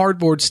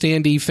cardboard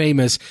standee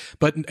famous,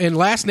 and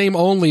last name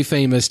only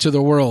famous to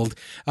the world,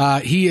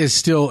 he is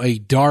still a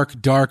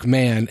dark, dark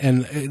man.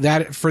 And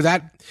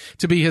that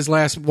to be his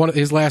last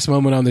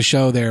moment on the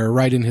show there,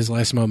 right in his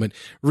last moment,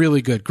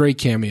 really good, great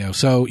cameo.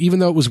 So even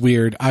though it was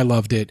weird, I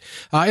loved it.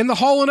 And the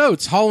Hall &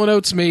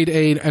 Oates made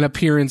an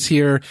appearance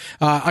here.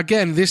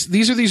 Again,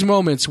 these are these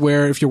moments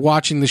where, if you're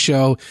watching the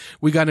show,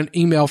 we got an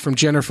email from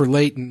Jennifer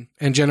Layton,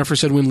 and Jennifer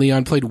said, when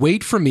Leon played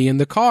Wait For Me in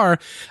the car,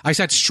 I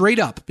sat straight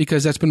up,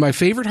 because that's been my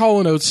favorite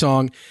Hall & Oates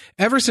song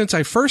ever since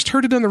I first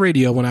heard it on the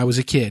radio when I was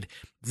a kid.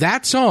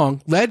 That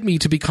song led me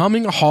to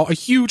becoming a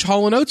huge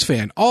Hall & Oates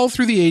fan all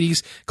through the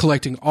 80s,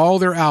 collecting all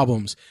their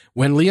albums.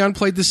 When Leon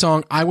played the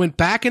song, I went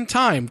back in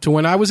time to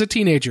when I was a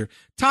teenager.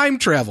 Time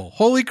travel.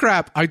 Holy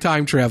crap, I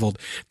time traveled.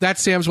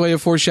 That's Sam's way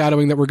of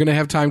foreshadowing that we're going to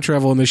have time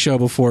travel in the show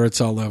before it's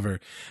all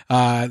over.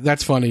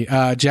 That's funny.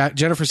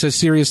 Jennifer says,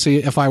 seriously,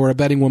 if I were a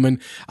betting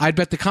woman, I'd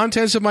bet the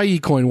contents of my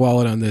eCoin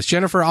wallet on this.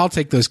 Jennifer, I'll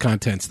take those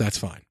contents. That's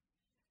fine.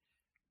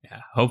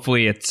 Yeah,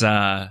 hopefully it's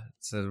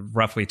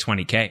roughly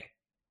 $20K.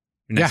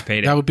 Next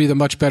payday. That would be the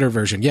much better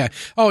version. Yeah.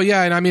 Oh,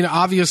 yeah. And I mean,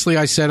 obviously,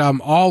 I said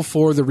I'm all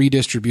for the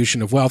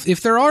redistribution of wealth.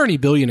 If there are any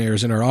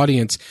billionaires in our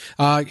audience,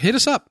 hit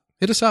us up.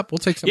 We'll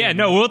take some. Yeah,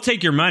 no, we'll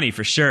take your money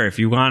for sure. If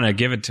you want to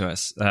give it to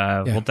us,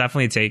 we'll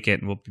definitely take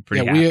it, and we'll be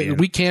pretty happy.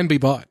 We can be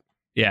bought.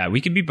 Yeah,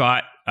 we can be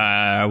bought.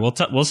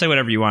 We'll say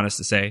whatever you want us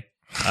to say.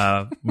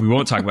 We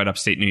won't talk about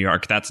upstate New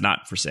York. That's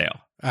not for sale.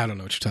 I don't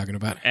know what you're talking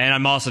about. And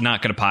I'm also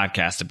not going to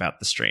podcast about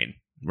the strain.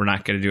 We're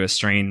not going to do a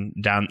strain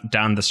down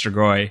the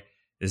Strigoi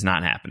is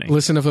not happening.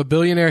 Listen, if a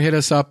billionaire hit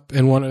us up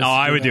and wanted us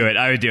I to would do it.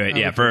 I would do it.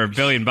 Yeah, for $1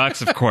 billion,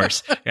 of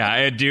course. Yeah,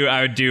 I would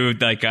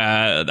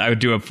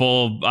do a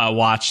full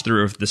watch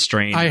through of The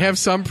Strain. I have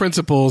some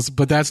principles,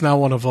 but that's not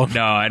one of them.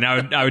 No, and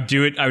I would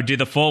do it. I would do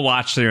the full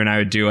watch through, and I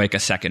would do like a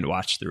second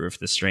watch through of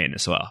The Strain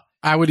as well.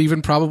 I would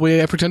even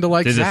probably pretend to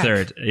like There's Zach. a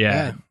third.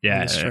 Yeah.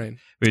 The Strain.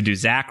 We would do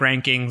Zach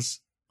rankings.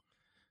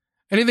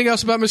 Anything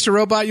else about Mr.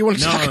 Robot you want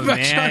to talk about,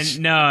 Josh?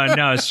 No,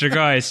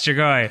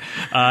 Strigoi.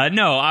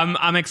 No,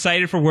 I'm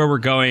excited for where we're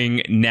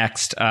going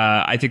next.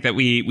 I think that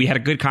we had a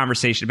good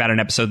conversation about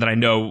an episode that I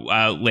know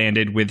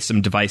landed with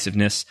some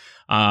divisiveness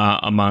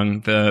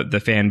among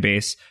the fan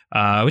base,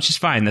 which is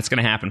fine. That's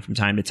going to happen from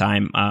time to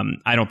time.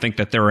 I don't think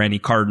that there are any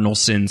cardinal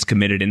sins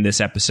committed in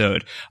this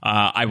episode.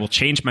 I will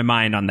change my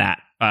mind on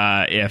that.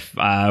 If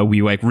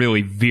we like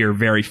really veer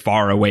very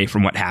far away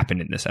from what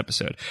happened in this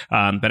episode.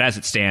 But as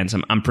it stands,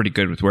 I'm pretty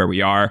good with where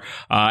we are.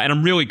 And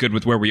I'm really good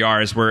with where we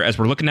are as we're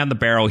looking down the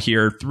barrel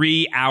here.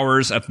 3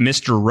 hours of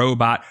Mr.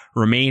 Robot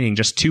remaining,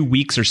 just 2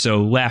 weeks or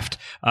so left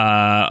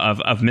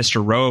of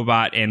Mr.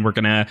 Robot, and we're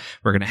gonna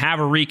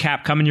have a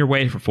recap coming your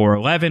way for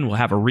 411. We'll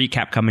have a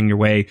recap coming your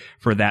way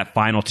for that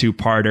final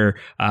 2-parter.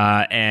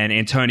 And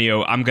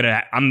Antonio, I'm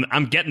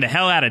getting the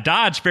hell out of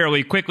Dodge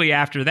fairly quickly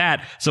after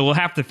that, so we'll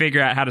have to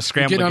figure out how to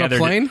scramble together. On a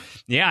plane?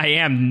 Yeah, I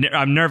am.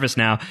 I'm nervous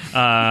now.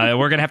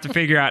 We're gonna have to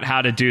figure out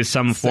how to do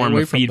some form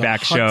of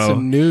feedback show.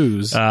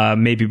 News.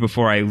 Maybe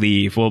before I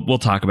leave. We'll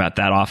talk about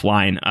that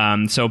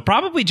offline. So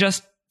probably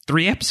just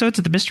 3 episodes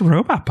of the Mr.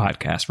 Robot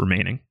podcast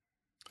remaining.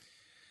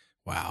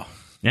 Wow.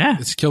 Yeah,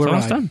 it's a killer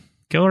ride. Done.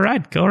 Killer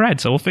ride.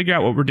 So we'll figure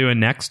out what we're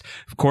doing next.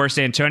 Of course,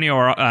 Antonio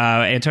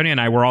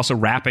and I were also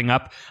wrapping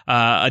up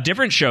a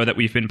different show that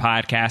we've been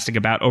podcasting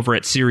about over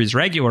at Series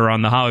Regular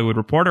on The Hollywood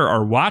Reporter.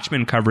 Our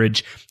Watchmen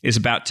coverage is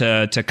about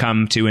to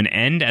come to an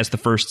end as the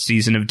first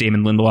season of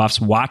Damon Lindelof's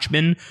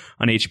Watchmen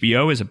on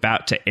HBO is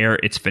about to air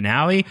its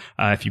finale.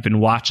 If you've been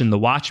watching The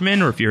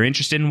Watchmen, or if you're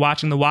interested in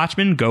watching The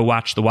Watchmen, go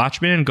watch The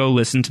Watchmen and go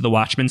listen to the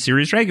Watchmen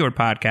Series Regular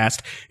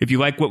podcast. If you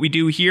like what we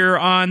do here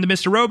on the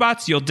Mr.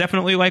 Robots, you'll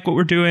definitely like what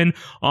we're doing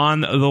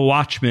on The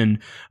Watchmen.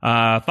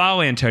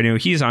 Follow Antonio.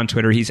 He's on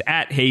Twitter. He's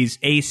at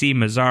AC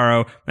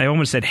Mazzaro. I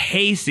almost said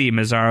Hayseed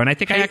Mazzaro, and I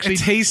think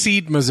it's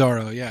Hayseed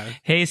Mazzaro. Yeah,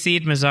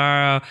 Hayseed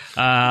Mazzaro.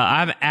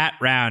 I'm at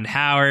Round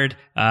Howard,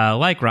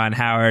 like Ron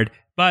Howard,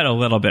 but a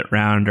little bit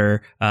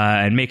rounder.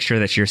 And make sure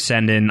that you're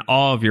sending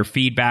all of your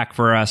feedback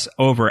for us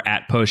over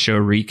at Post Show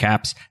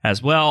Recaps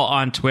as well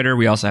on Twitter.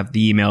 We also have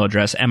the email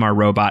address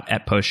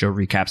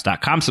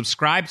mrrobot@postshowrecaps.com.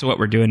 Subscribe to what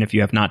we're doing if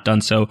you have not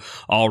done so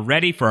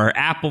already. For our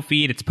Apple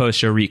feed, it's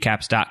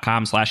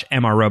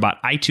postshowrecaps.com/mrrobot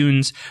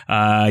iTunes.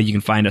 You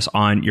can find us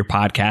on your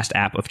podcast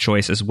app of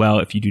choice as well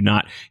if you do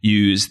not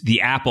use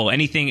the Apple.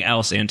 Anything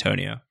else,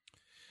 Antonio?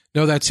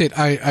 No, that's it.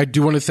 I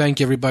do want to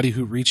thank everybody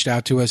who reached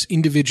out to us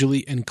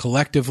individually and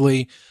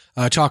collectively,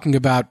 talking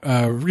about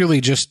really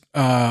just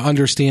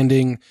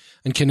understanding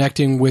and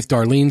connecting with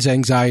Darlene's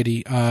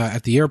anxiety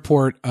at the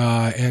airport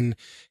and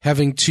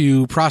having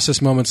to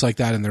process moments like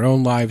that in their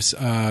own lives.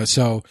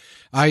 So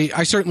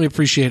I certainly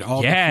appreciate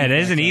all. Yeah, it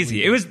isn't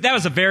easy. That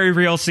was a very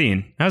real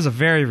scene.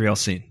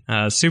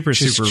 Super real.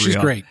 She's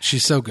great.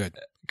 She's so good.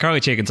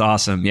 Carly Chaikin's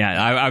awesome.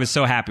 Yeah, I was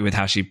so happy with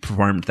how she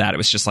performed that. It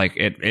was just like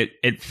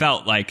it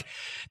felt like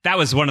that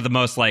was one of the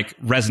most like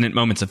resonant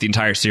moments of the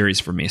entire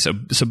series for me. So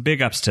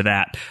big ups to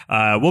that.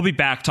 We'll be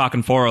back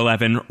talking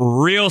 411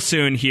 real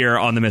soon here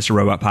on the Mr.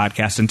 Robot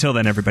podcast. Until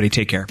then, everybody,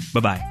 take care.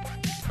 Bye-bye.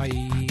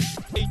 Bye.